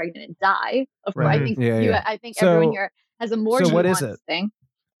 you get pregnant and die. Of course, Right. I think I think So- everyone here has a more so what nuanced is it? thing.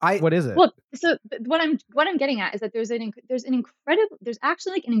 What is it? Well, so what I'm getting at is that there's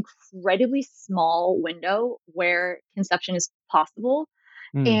actually like an incredibly small window where conception is possible,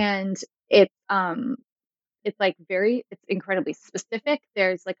 and it's like it's incredibly specific.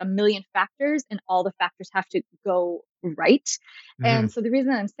 There's like a million factors and all the factors have to go right. And so the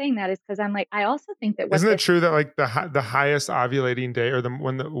reason I'm saying that is because I'm like, I also think that Isn't it true that like the highest ovulating day, or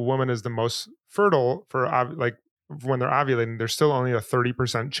when the woman is the most fertile for like when they're ovulating, there's still only a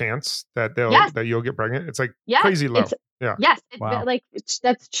 30% chance that that you'll get pregnant. It's like crazy low. Yes, it's Wow. like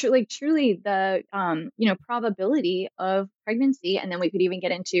that's true. Like truly, the probability of pregnancy, and then we could even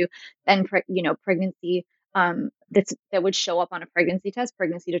get into then pregnancy that would show up on a pregnancy test,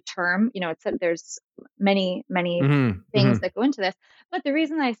 pregnancy to term. There's many things that go into this. But the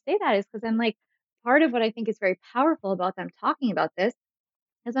reason I say that is because I'm like, part of what I think is very powerful about them talking about this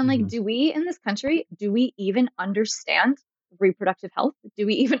is I'm like, do we in this country, do we even understand reproductive health? Do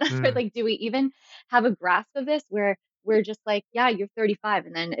we even do we even have a grasp of this where we're just like, yeah, you're 35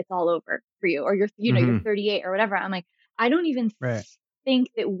 and then it's all over for you, or you're 38 or whatever. I'm like, I don't even think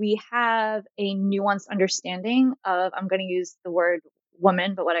that we have a nuanced understanding of, I'm going to use the word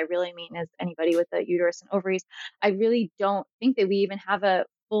woman, but what I really mean is anybody with a uterus and ovaries. I really don't think that we even have a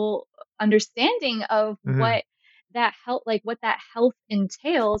full understanding of what that health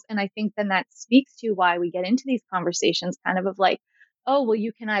entails. And I think then that speaks to why we get into these conversations kind of like, oh, well,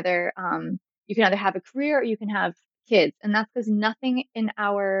 you can either have a career or you can have kids. And that's because nothing in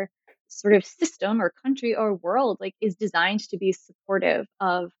our sort of system or country or world like is designed to be supportive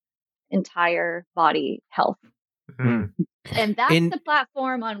of entire body health. And that's the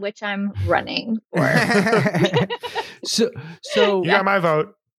platform on which I'm running for. So you got my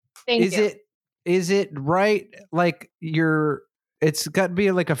vote. Thank you. Is it right? Like it's got to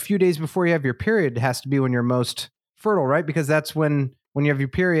be like a few days before you have your period. It has to be when you're most fertile, right? Because that's when you have your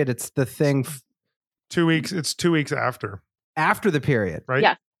period. It's the thing. 2 weeks. It's 2 weeks after the period, right?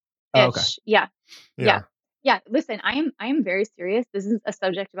 Yeah. Oh, okay. Yeah. Listen, I am very serious. This is a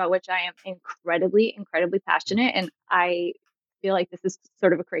subject about which I am incredibly passionate, and I feel like this is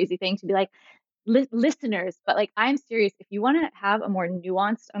sort of a crazy thing to be like, listeners, but like, I'm serious. If you want to have a more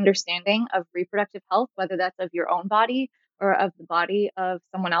nuanced understanding of reproductive health, whether that's of your own body or of the body of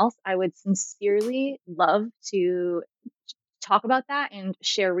someone else, I would sincerely love to talk about that and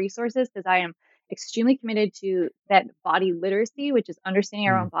share resources, because I am extremely committed to that. Body literacy, which is understanding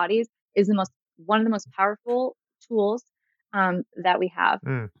our own bodies, is one of the most powerful tools that we have.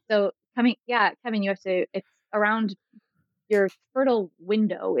 So Kevin, you have to, it's around your fertile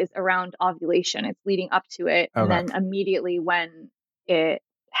window is around ovulation. It's leading up to it, and then immediately when it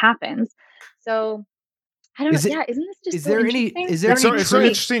happens. So I don't know. Isn't this just is there any It's so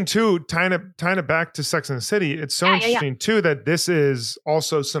interesting too, tying it back to Sex and the City. It's so interesting too that this is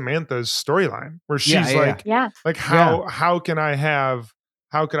also Samantha's storyline, where she's how could I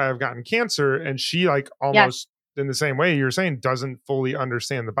have gotten cancer? And she like almost in the same way you're saying doesn't fully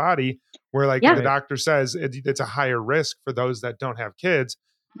understand the body, where like the doctor says it's a higher risk for those that don't have kids.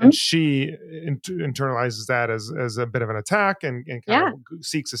 And she internalizes that as a bit of an attack and kind of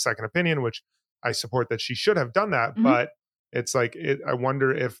seeks a second opinion, which I support that she should have done that. But it's like, I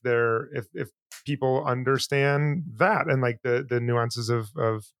wonder if people understand that and like the nuances of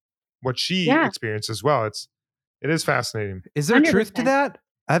what she experienced as well. It is fascinating. Is there 100%. Truth to that?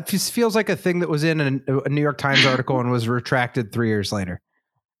 That just feels like a thing that was in a New York Times article and was retracted 3 years later.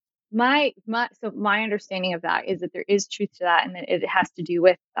 My understanding of that is that there is truth to that, and that it has to do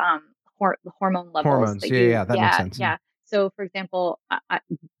with the hormone levels. Hormones, that makes sense. Yeah. So, for example,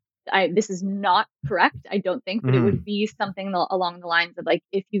 this is not correct, I don't think, but it would be something along the lines of like,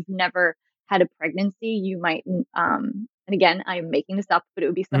 if you've never had a pregnancy, you might, and again, I'm making this up, but it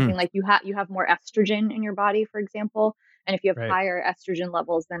would be something like you have more estrogen in your body, for example. And if you have higher estrogen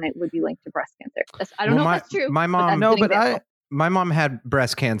levels, then it would be linked to breast cancer. I don't know if that's true. My mom, my mom had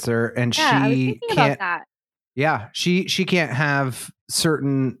breast cancer, and I was she thinking can't. about that. Yeah, she can't have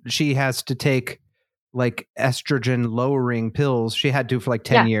certain. She has to take like estrogen lowering pills. She had to for like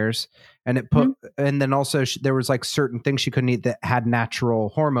 10 years, and it put. And then also there was like certain things she couldn't eat that had natural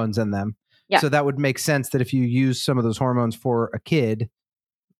hormones in them. Yeah. So that would make sense that if you use some of those hormones for a kid,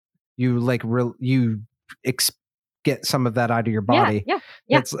 you like get some of that out of your body. Yeah.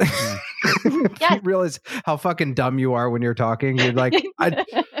 It's you realize how fucking dumb you are when you're talking. You're like,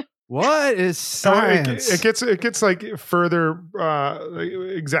 what is science? It gets like further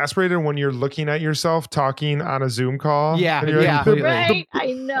exasperated when you're looking at yourself talking on a Zoom call. Yeah, right.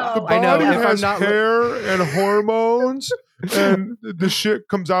 I know. The body has hair and hormones, and the shit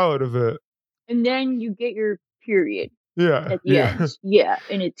comes out of it. And then you get your period. Yeah. At the end. Yeah,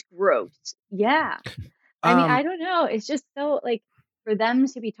 and it's gross. Yeah. I mean, I don't know. It's just so like for them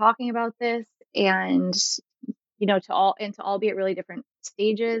to be talking about this, and to all be at really different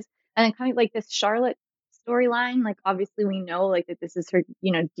stages, and then kind of like this Charlotte storyline. Like obviously we know like that this is her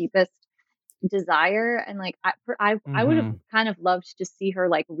deepest desire, and like I would have kind of loved to see her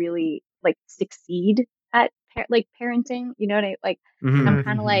like really like succeed at parenting. You know what I like? I'm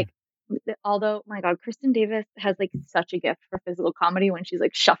kind of like. Although, my God, Kristen Davis has like such a gift for physical comedy when she's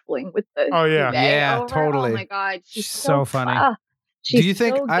like shuffling with the totally. Oh my God, she's so funny. She's Do you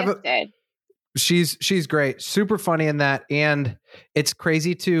think so gifted. She's great, super funny in that, and it's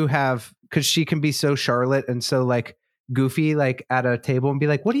crazy to have because she can be so Charlotte and so like goofy, like at a table and be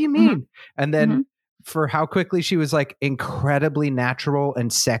like, "What do you mean?" And then for how quickly she was like incredibly natural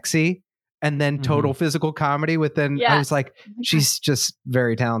and sexy, and then total physical comedy within. I was like, she's just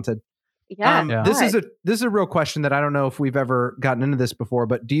very talented. Yeah. This is a real question that I don't know if we've ever gotten into this before,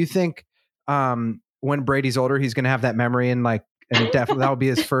 but do you think when Brady's older, he's going to have that memory and definitely that'll be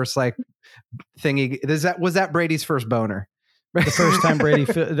his first like thing? Was that Brady's first boner? The first time Brady,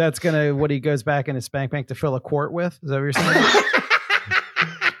 that's what he goes back in his spank bank to fill a quart with. Is that what you're saying?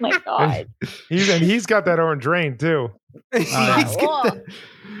 Oh my God. He's got that orange rain too.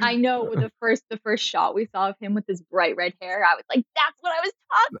 I know the first shot we saw of him with his bright red hair, I was like, that's what I was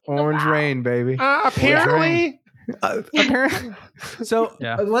talking Orange about. rain, baby. Apparently. Apparently. So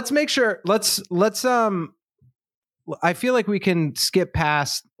let's make sure. Let's. I feel like we can skip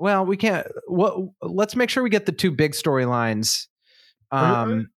past. Well, we can't. Let's make sure we get the two big storylines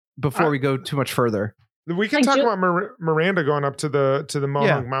before we go too much further. We can talk about Miranda going up to the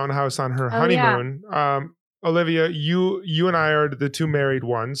Mohawk Mountain House on her honeymoon. Yeah. Olivia, you and I are the two married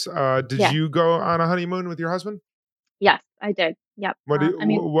ones. Did you go on a honeymoon with your husband? Yes, I did. Yep. What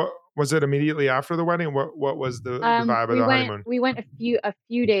was it immediately after the wedding? What was the vibe of the honeymoon? We went a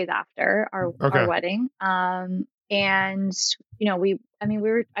few days after our wedding. And I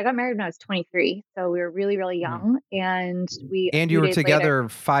got married when I was 23, so we were really, really young, and you were together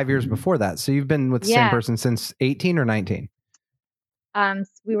 5 years before that, so you've been with the same person since 18 or 19.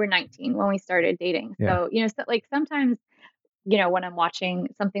 We were 19 when we started dating. So, so like sometimes, when I'm watching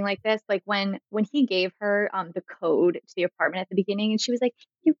something like this, like when he gave her the code to the apartment at the beginning, and she was like,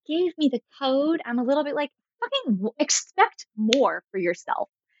 "You gave me the code." I'm a little bit like, fucking expect more for yourself.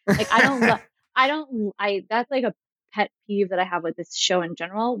 Like that's like a pet peeve that I have with this show in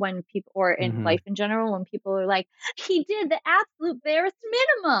general, when people, or in life in general, when people are like, "He did the absolute barest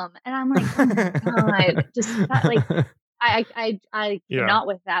minimum," and I'm like, oh my God, just like. I cannot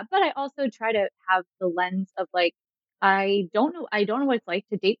with that, but I also try to have the lens of like, I don't know what it's like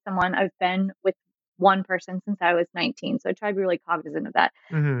to date someone. I've been with one person since I was 19, so I try to be really cognizant of that.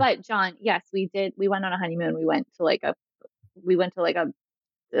 But John, yes, we did. We went on a honeymoon. We went to like a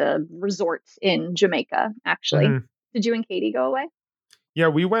resort in Jamaica. Actually, did you and Katie go away? Yeah,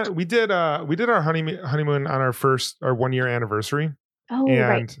 we went. We did our honeymoon on our 1 year anniversary. Oh,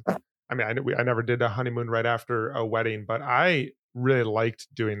 right. I mean, I never did a honeymoon right after a wedding, but I really liked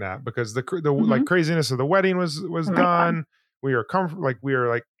doing that because the like craziness of the wedding was done. Fun. We were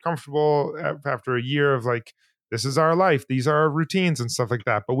comfortable after a year of like, this is our life, these are our routines and stuff like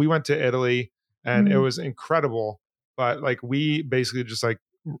that. But we went to Italy and it was incredible. But like we basically just like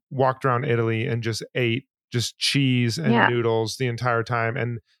walked around Italy and just ate just cheese and noodles the entire time.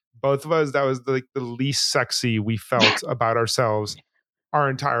 And both of us, that was like the least sexy we felt about ourselves. Our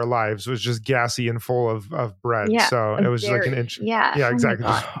entire lives was just gassy and full of bread. So it was like an inch. Yeah, exactly.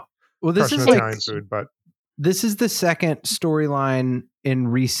 Well, this is like Italian food, but this is the second storyline in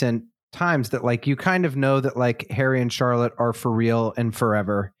recent times that like you kind of know that like Harry and Charlotte are for real and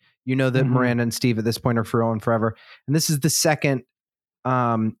forever. You know that Miranda and Steve at this point are for real and forever. And this is the second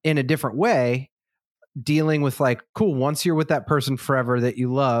in a different way dealing with like, cool, once you're with that person forever that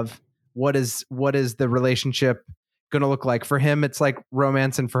you love, what is the relationship going to look like? For him it's like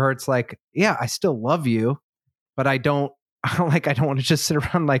romance, and for her it's like, yeah, I still love you, but I don't want to just sit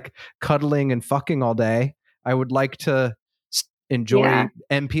around like cuddling and fucking all day. I would like to enjoy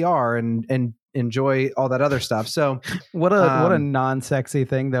NPR and enjoy all that other stuff. So what a non-sexy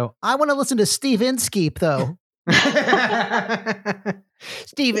thing though. I want to listen to Steve Inskeep though.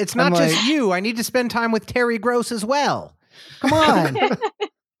 Steve, it's not just you. I need to spend time with Terry Gross as well. Come on.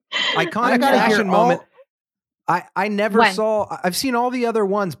 Iconic fashion moment. I never saw, I've seen all the other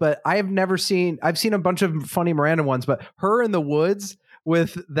ones, but I've seen a bunch of funny Miranda ones, but her in the woods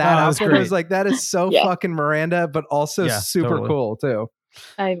with that outfit, I was like, that is so fucking Miranda, but also super cool too.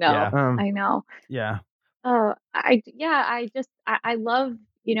 I know. Yeah. I know. Yeah. Oh, I love,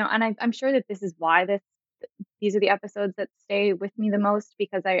 and I'm sure that this is why these are the episodes that stay with me the most,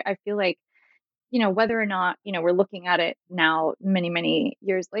 because I feel like, whether or not, we're looking at it now many, many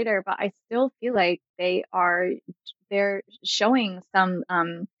years later, but I still feel like they're showing some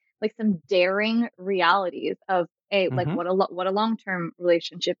daring realities of like what a long-term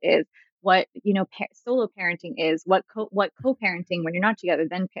relationship is, what, solo parenting is, what co-parenting when you're not together,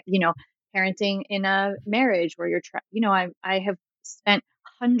 then, parenting in a marriage where you're, I have spent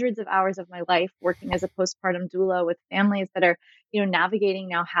hundreds of hours of my life working as a postpartum doula with families that are, navigating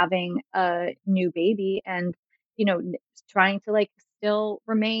now having a new baby and, trying to like still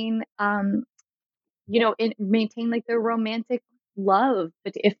remain, maintain like their romantic love.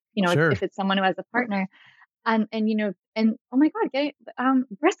 But if, if it's someone who has a partner and oh my God, getting,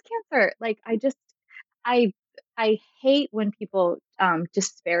 breast cancer. Like, I hate when people,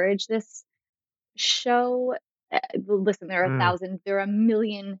 disparage this show. Listen, there are a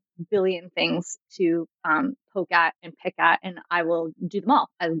million billion things to poke at and pick at, and I will do them all.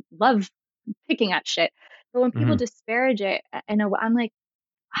 I love picking at shit, but when people disparage it, and I'm like,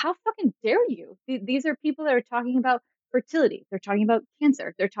 how fucking dare you? These are people that are talking about fertility, they're talking about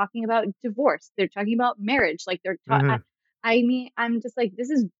cancer, they're talking about divorce, they're talking about marriage, like I mean, I'm just like, this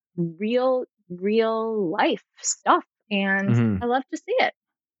is real life stuff, and I love to see it.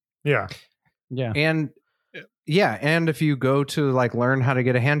 Yeah And if you go to like learn how to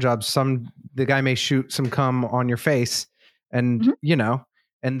get a hand job, the guy may shoot some cum on your face, and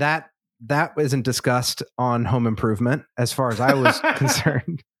and that isn't discussed on Home Improvement as far as I was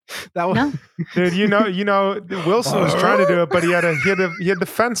concerned. That was dude. Wilson was trying to do it, but he had the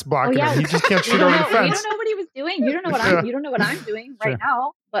fence blocking him. He just can't shoot over the fence. You don't know what he was doing. You don't know what I'm doing right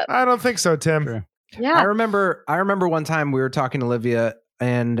now. But I don't think so, Tim. True. Yeah, I remember one time we were talking to Olivia,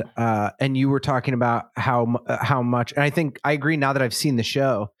 and you were talking about how much, and I think I agree now that I've seen the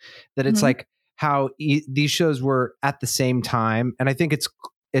show, that it's like how these shows were at the same time, and I think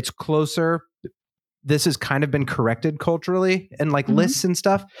it's closer. This has kind of been corrected culturally and like lists and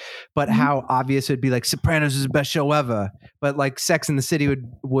stuff, but how obvious it'd be like Sopranos is the best show ever, but like Sex and the City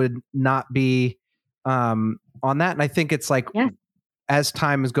would not be on that. And I think it's like as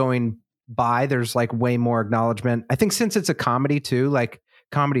time is going by, there's like way more acknowledgement. I think since it's a comedy too, like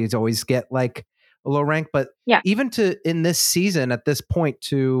comedies always get like a low rank, but even in this season at this point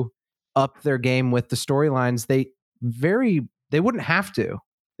to up their game with the storylines, they wouldn't have to.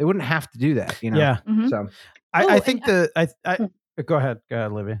 They wouldn't have to do that, Yeah. So I think go ahead,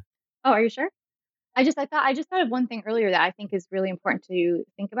 Olivia. Oh, are you sure? I just thought of one thing earlier that I think is really important to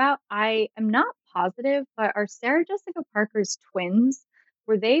think about. I am not positive, but are Sarah Jessica Parker's twins,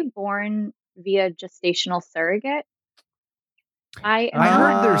 were they born via gestational surrogate? I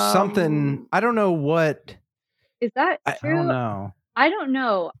heard there's something. I don't know what. Is that true? I don't know. I don't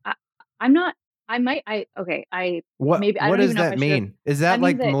know. I'm not. I might. What does that mean? Is that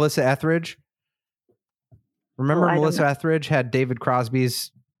like Melissa Etheridge? Remember Melissa Etheridge had David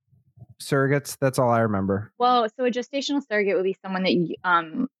Crosby's surrogates? That's all I remember. Well, so a gestational surrogate would be someone that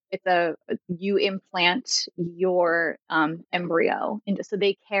you implant your embryo into, so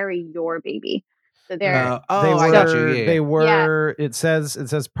they carry your baby. So they were. It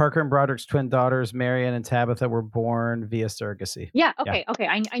says Parker and Broderick's twin daughters, Marianne and Tabitha, were born via surrogacy. Yeah. Okay. Yeah. Okay.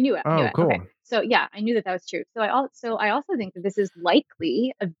 I knew it. Cool. Okay. So I knew that was true. So I also think that this is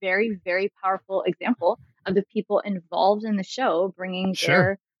likely a very, very powerful example of the people involved in the show bringing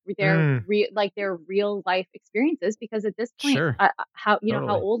their real life experiences, because at this point, how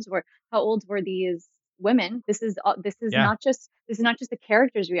old were these women. This is not just the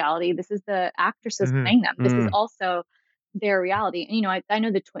character's reality. This is the actresses playing them. This is also their reality. And, I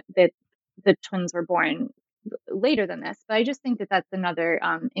know that the twins were born later than this, but I just think that that's another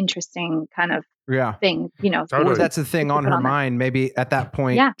interesting kind of thing. Totally. Or that's the thing on her mind. Maybe at that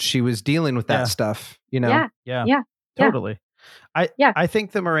point she was dealing with that stuff. Yeah. Totally. I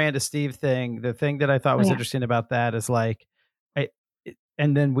think the Miranda Steve thing, the thing that I thought was interesting about that is like,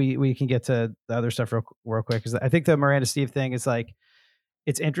 and then we can get to the other stuff real quick, because I think the Miranda Steve thing is like,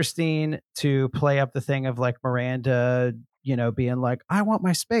 it's interesting to play up the thing of like Miranda, being like, I want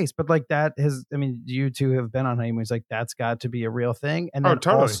my space, but like that has, I mean, you two have been on honeymoons, like that's got to be a real thing. And then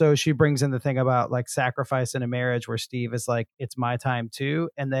also she brings in the thing about like sacrifice in a marriage, where Steve is like, it's my time too.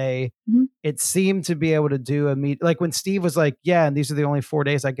 And it seemed to be able to do like when Steve was like, yeah, and these are the only 4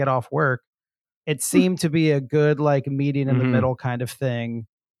 days I get off work. It seemed to be a good like meeting in the middle kind of thing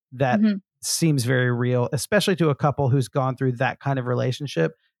that seems very real, especially to a couple who's gone through that kind of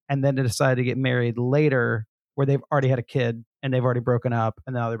relationship and then to decide to get married later, where they've already had a kid and they've already broken up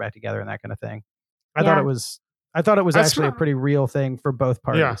and now they're back together and that kind of thing. I thought it was actually a pretty real thing for both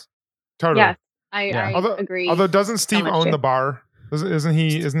parties. Yeah, totally. Yes, I agree. Although doesn't Steve own the bar? Isn't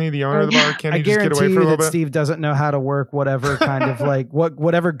he the owner of the bar? Can he just get away for a little bit? Steve doesn't know how to work whatever kind of like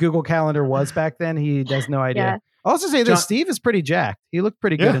whatever Google Calendar was back then. He has no idea. Yeah. I'll also say that Steve is pretty jacked. He looked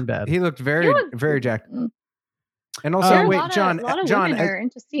pretty good in bed. He looked very, very jacked. And also, John, women are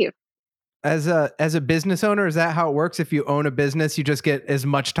into Steve. As a business owner, is that how it works? If you own a business, you just get as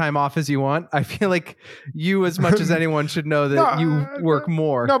much time off as you want. I feel like you, as much as anyone, should know that you work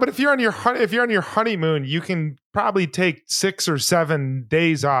more. No, but if you're on your honeymoon, you can probably take 6 or 7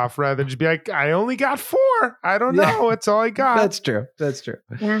 days off rather than just be like, I only got 4. I don't know. It's all I got. That's true.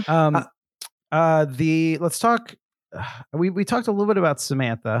 Yeah. Let's talk. We talked a little bit about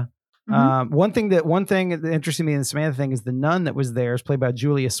Samantha. One thing that interested me in the Samantha thing is the nun that was there is played by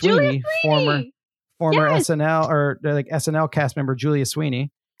Julia Sweeney, former SNL or like SNL cast member Julia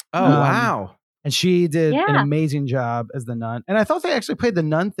Sweeney. Oh wow! And she did an amazing job as the nun. And I thought they actually played the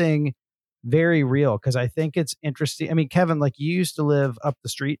nun thing very real, because I think it's interesting. I mean, Kevin, like you used to live up the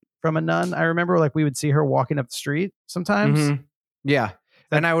street from a nun. I remember like we would see her walking up the street sometimes. Yeah.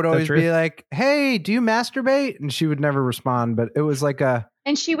 And I would always be like, hey, do you masturbate? And she would never respond, but it was like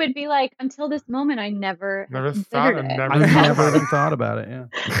and she would be like, until this moment, I never thought it. I never even thought about it. Yeah.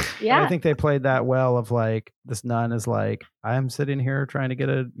 Yeah. And I think they played that well of like, this nun is like, I'm sitting here trying to get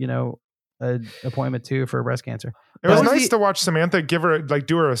an appointment too for breast cancer. It was nice to watch Samantha do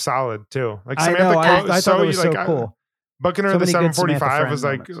her a solid too. Like Samantha, I thought it was so cool. Booking her at the 7:45 was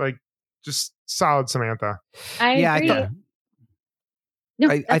like just solid Samantha. I agree.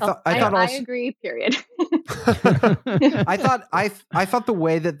 I also, agree. Period. I thought the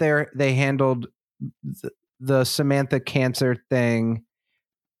way that they handled the Samantha cancer thing,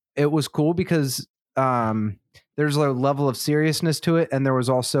 it was cool because there's a level of seriousness to it, and there was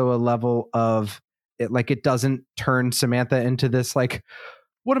also a level of it, like it doesn't turn Samantha into this like,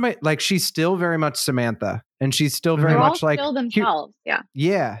 what am I like? She's still very much Samantha, and she's still very much all like still themselves.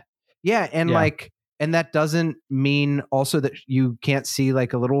 Yeah, and like. And that doesn't mean also that you can't see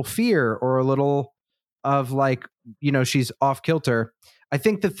like a little fear or a little of like, she's off kilter. I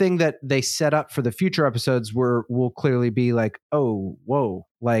think the thing that they set up for the future episodes will clearly be like, oh, whoa,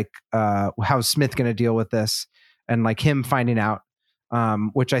 like how's Smith going to deal with this? And like him finding out,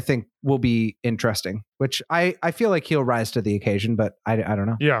 which I think will be interesting, which I feel like he'll rise to the occasion, but I don't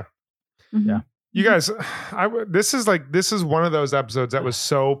know. Yeah. Mm-hmm. Yeah. You guys, this is one of those episodes that was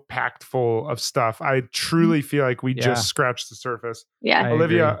so packed full of stuff. I truly feel like we just scratched the surface. Yeah,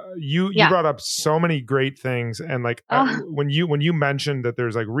 Olivia, you brought up so many great things, and like when you mentioned that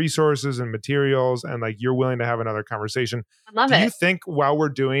there's like resources and materials, and like you're willing to have another conversation. I love it. Do you think while we're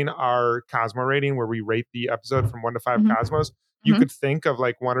doing our Cosmo rating, where we rate the episode from 1 to 5 Cosmos, you could think of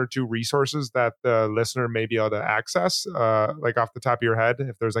like 1 or 2 resources that the listener may be able to access, like off the top of your head,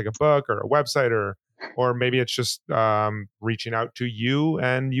 if there's like a book or a website or maybe it's just reaching out to you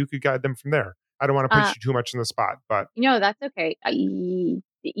and you could guide them from there. I don't want to put you too much in the spot, but that's okay.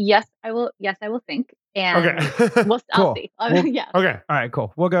 Yes, I will. Yes, I will think. And cool. I'll see. Yeah. Okay. All right,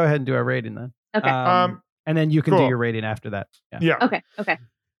 cool. We'll go ahead and do our rating then. Okay. And then you can do your rating after that. Yeah. Okay.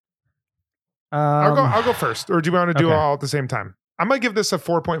 I'll go first, or do you want to do it all at the same time? I'm gonna give this a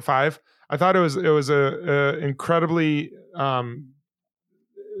 4.5. I thought it was a incredibly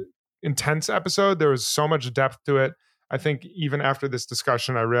intense episode. There was so much depth to it. I think even after this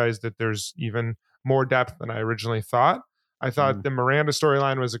discussion, I realized that there's even more depth than I originally thought. I thought the Miranda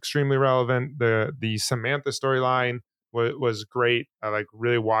storyline was extremely relevant. The Samantha storyline was great. I like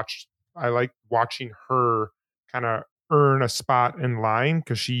really watched I like watching her kind of earn a spot in line,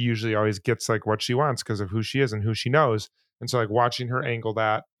 because she usually always gets like what she wants because of who she is and who she knows. And so like watching her angle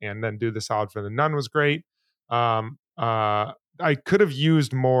that and then do the solid for the nun was great. I could have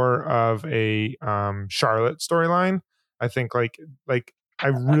used more of a Charlotte storyline. I think like I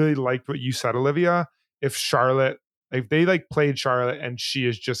really liked what you said, Olivia. If they like played Charlotte and she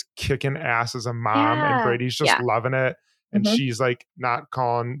is just kicking ass as a mom and Brady's just loving it, and she's like not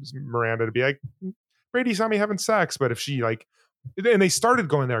calling Miranda to be like, Brady saw me having sex, but if she like, and they started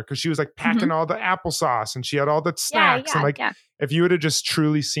going there because she was like packing all the applesauce and she had all the snacks, and like if you would have just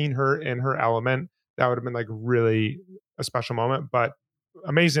truly seen her in her element, that would have been like really a special moment. But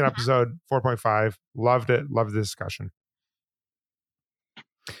amazing episode, 4.5. Loved it. Loved the discussion.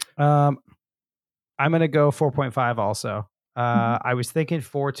 I'm gonna go 4.5 also. I was thinking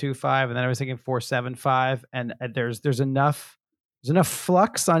 4.25, and then I was thinking 4.75, and there's enough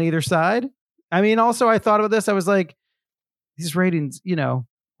flux on either side. I mean, also I thought about this. I was like, these ratings,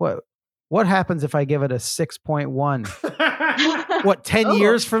 what happens if I give it a 6.1? What, 10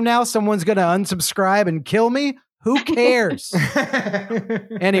 years from now, someone's gonna unsubscribe and kill me? Who cares?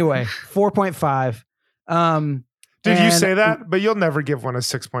 Anyway, 4.5. Dude, you say that, but you'll never give one a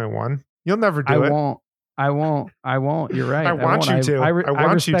 6.1. You'll never do it. I won't. You're right. I want you to. I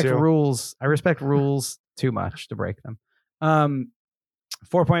respect rules. I respect rules too much to break them.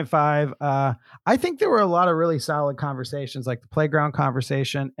 4.5. I think there were a lot of really solid conversations, like the playground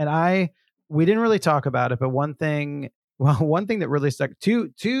conversation. And we didn't really talk about it, but one thing that really stuck,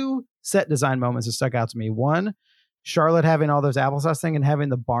 two set design moments that stuck out to me. One, Charlotte having all those applesauce thing and having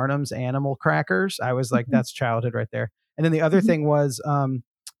the Barnum's animal crackers. I was like, that's childhood right there. And then the other thing was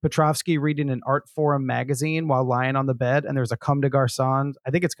Petrovsky reading an Art Forum magazine while lying on the bed, and there's a Comme des Garçons,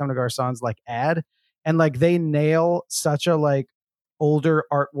 I think it's Comme des Garçons like ad, and like they nail such a like older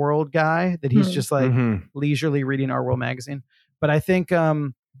art world guy that he's just like leisurely reading Art World magazine. But I think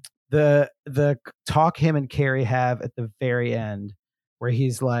the talk him and Carrie have at the very end, where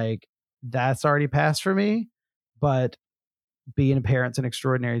he's like, that's already passed for me, but being a parent's an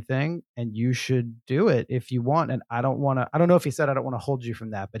extraordinary thing, and you should do it if you want. And I don't know if he said, I don't want to hold you from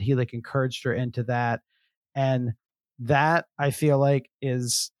that, but he like encouraged her into that. And that I feel like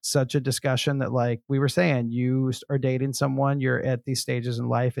is such a discussion that, like we were saying, you are dating someone, you're at these stages in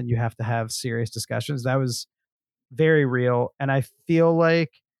life and you have to have serious discussions. That was very real. And I feel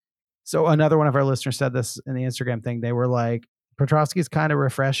like, so another one of our listeners said this in the Instagram thing. They were like, Petrovsky's kind of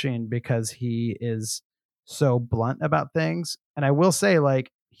refreshing because he is so blunt about things. And I will say,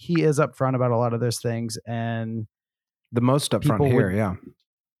 like, he is upfront about a lot of those things, and the most upfront here.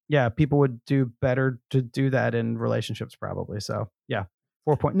 Yeah. People would do better to do that in relationships probably. So yeah,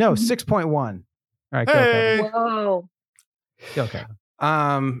 6.1. All right. Hey. Go, Kevin. Whoa. Go, Kevin.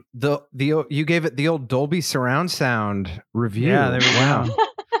 You gave it the old Dolby surround sound review. Yeah, there we go.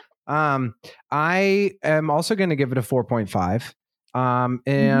 I am also going to give it a 4.5.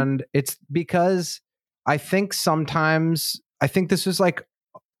 And it's because I think this is like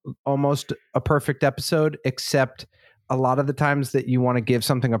almost a perfect episode, except a lot of the times that you want to give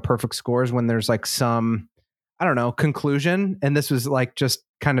something a perfect score is when there's like some, I don't know, conclusion. And this was like just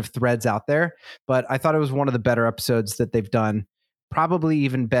kind of threads out there. But I thought it was one of the better episodes that they've done, probably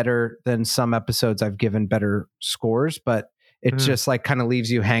even better than some episodes I've given better scores, but it just like kind of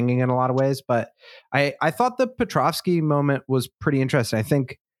leaves you hanging in a lot of ways. But I thought the Petrovsky moment was pretty interesting. I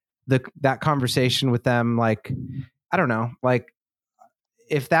think that conversation with them, like, I don't know, like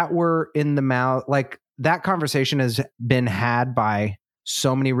if that were in the mouth, like that conversation has been had by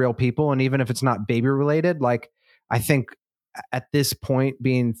so many real people. And even if it's not baby related, like I think at this point,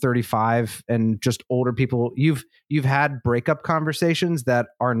 being 35 and just older people, you've had breakup conversations that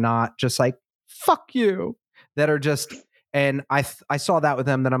are not just like, fuck you, that are just, and I saw that with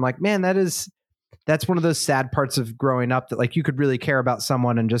them, that I'm like, man, that's one of those sad parts of growing up, that like you could really care about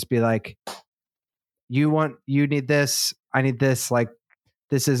someone and just be like, you need this, I need this, like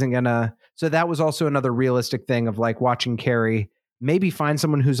this isn't gonna. So that was also another realistic thing of like watching Carrie maybe find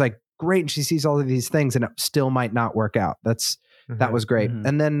someone who's like great and she sees all of these things and it still might not work out. That was great.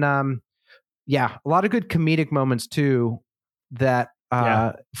 And then a lot of good comedic moments too, that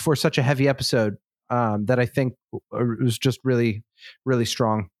for such a heavy episode, that I think was just really, really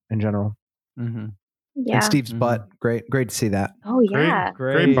strong in general. Yeah. And Steve's butt, great to see that. Oh yeah,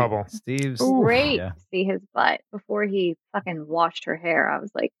 great bubble. Steve's great to see his butt before he fucking washed her hair. I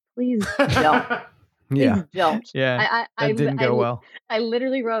was like, please don't. Please don't. Yeah, that didn't go well. I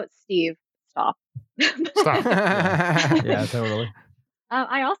literally wrote, Steve, stop. Stop. Yeah, totally.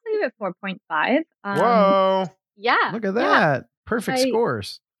 I also gave it 4.5. Whoa. Yeah. Look at that. Perfect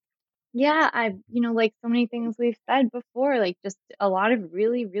scores. Yeah, like so many things we've said before, like just a lot of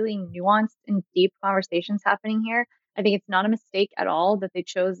really, really nuanced and deep conversations happening here. I think it's not a mistake at all that they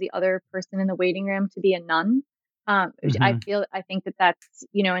chose the other person in the waiting room to be a nun. I think that that's,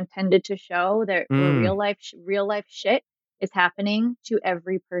 intended to show that real life shit is happening to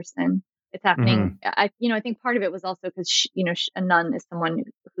every person. It's happening. I think part of it was also because, a nun is someone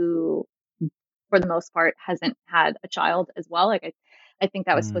who, for the most part, hasn't had a child as well. Like I think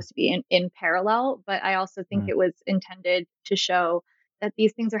that was supposed to be in parallel, but I also think it was intended to show that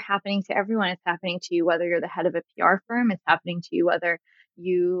these things are happening to everyone. It's happening to you whether you're the head of a PR firm. It's happening to you whether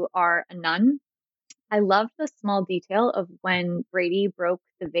you are a nun. I love the small detail of when Brady broke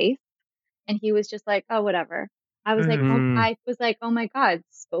the vase and he was just like, oh, whatever. I was like, oh my God,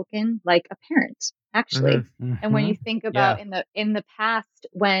 spoken like a parent, actually. And when you think about in the past,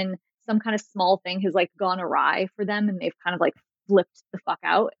 when some kind of small thing has like gone awry for them and they've kind of like flipped the fuck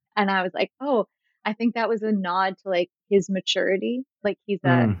out. And I was like, oh, I think that was a nod to like his maturity. Like he's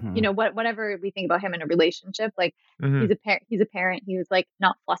whatever we think about him in a relationship, like he's a parent. He was like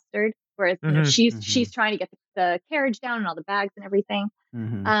not flustered. Whereas, she's trying to get the carriage down and all the bags and everything.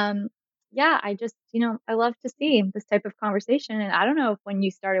 I just, I love to see this type of conversation. And I don't know if when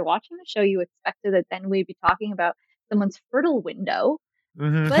you started watching the show, you expected that then we'd be talking about someone's fertile window.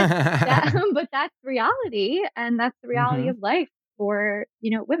 But that's reality. And that's the reality of life for,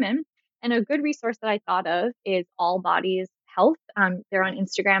 women. And a good resource that I thought of is All Bodies Health. They're on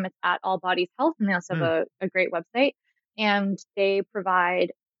Instagram. It's at All Bodies Health. And they also have a great website. And they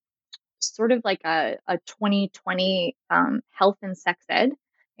provide sort of like a 2020 health and sex ed.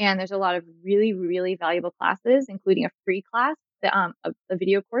 And there's a lot of really, really valuable classes, including a free class, a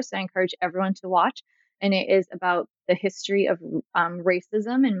video course that I encourage everyone to watch. And it is about the history of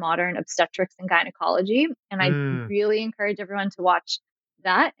racism in modern obstetrics and gynecology. And I really encourage everyone to watch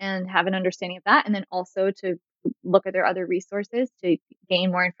that and have an understanding of that. And then also to look at their other resources to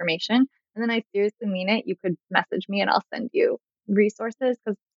gain more information. And then I seriously mean it. You could message me and I'll send you resources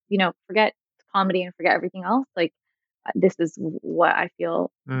because, forget comedy and forget everything else. Like this is what I feel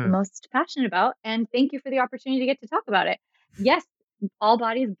the most passionate about. And thank you for the opportunity to get to talk about it. Yes, All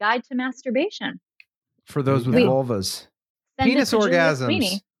Bodies Guide to Masturbation. For those with vulvas. Penis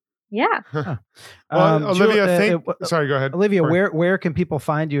orgasms. Yeah. Well, Olivia, sorry, go ahead. Olivia, where can people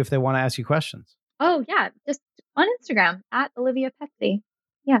find you if they want to ask you questions? Oh, yeah. Just on Instagram at Olivia Petzy.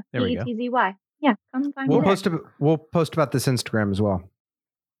 Yeah. Petzy. Yeah. Come find me there. We'll post about this Instagram as well.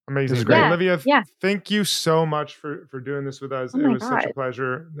 Amazing. Great. Olivia, thank you so much for doing this with us. It was such a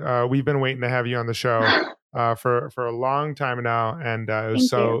pleasure. We've been waiting to have you on the show for a long time now. And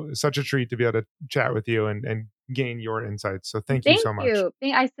it was such a treat to be able to chat with you and gain your insights. So thank you so much.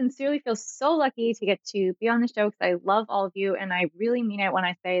 I sincerely feel so lucky to get to be on the show because I love all of you. And I really mean it when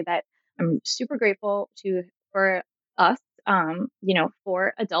I say that I'm super grateful for us,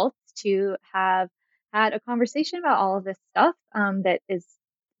 for adults to have had a conversation about all of this stuff that is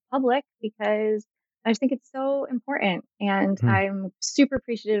public, because I just think it's so important. And I'm super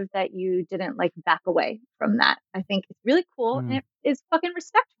appreciative that you didn't like back away from that. I think it's really cool and it is fucking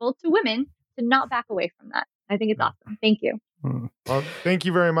respectful to women to not back away from that. I think it's awesome. Thank you. Well, thank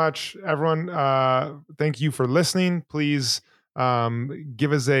you very much, everyone. Thank you for listening. Please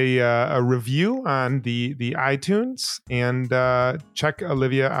give us a review on the iTunes and check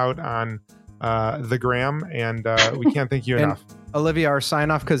Olivia out on the gram, and we can't thank you enough. Olivia, our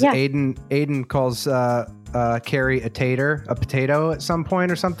sign off, because Aiden calls Carrie a potato at some point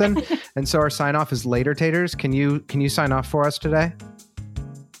or something, and so our sign off is later taters. Can you sign off for us today?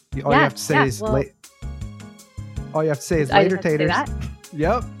 All you have to say is all you have to say is later taters.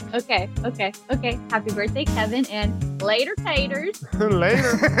 Yep. Okay. Happy birthday, Kevin, and later taters.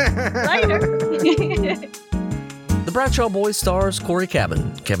 Later. The Bradshaw Boys stars Corey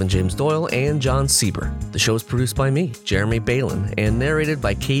Cabin, Kevin James Doyle, and John Sieber. The show is produced by me, Jeremy Balin, and narrated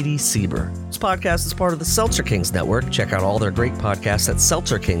by Katie Sieber. This podcast is part of the Seltzer Kings Network. Check out all their great podcasts at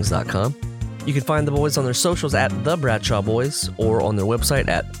seltzerkings.com. You can find the boys on their socials at The Bradshaw Boys or on their website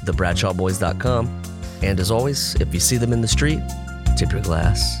at thebradshawboys.com. And as always, if you see them in the street, tip your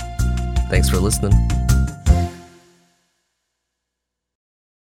glass. Thanks for listening.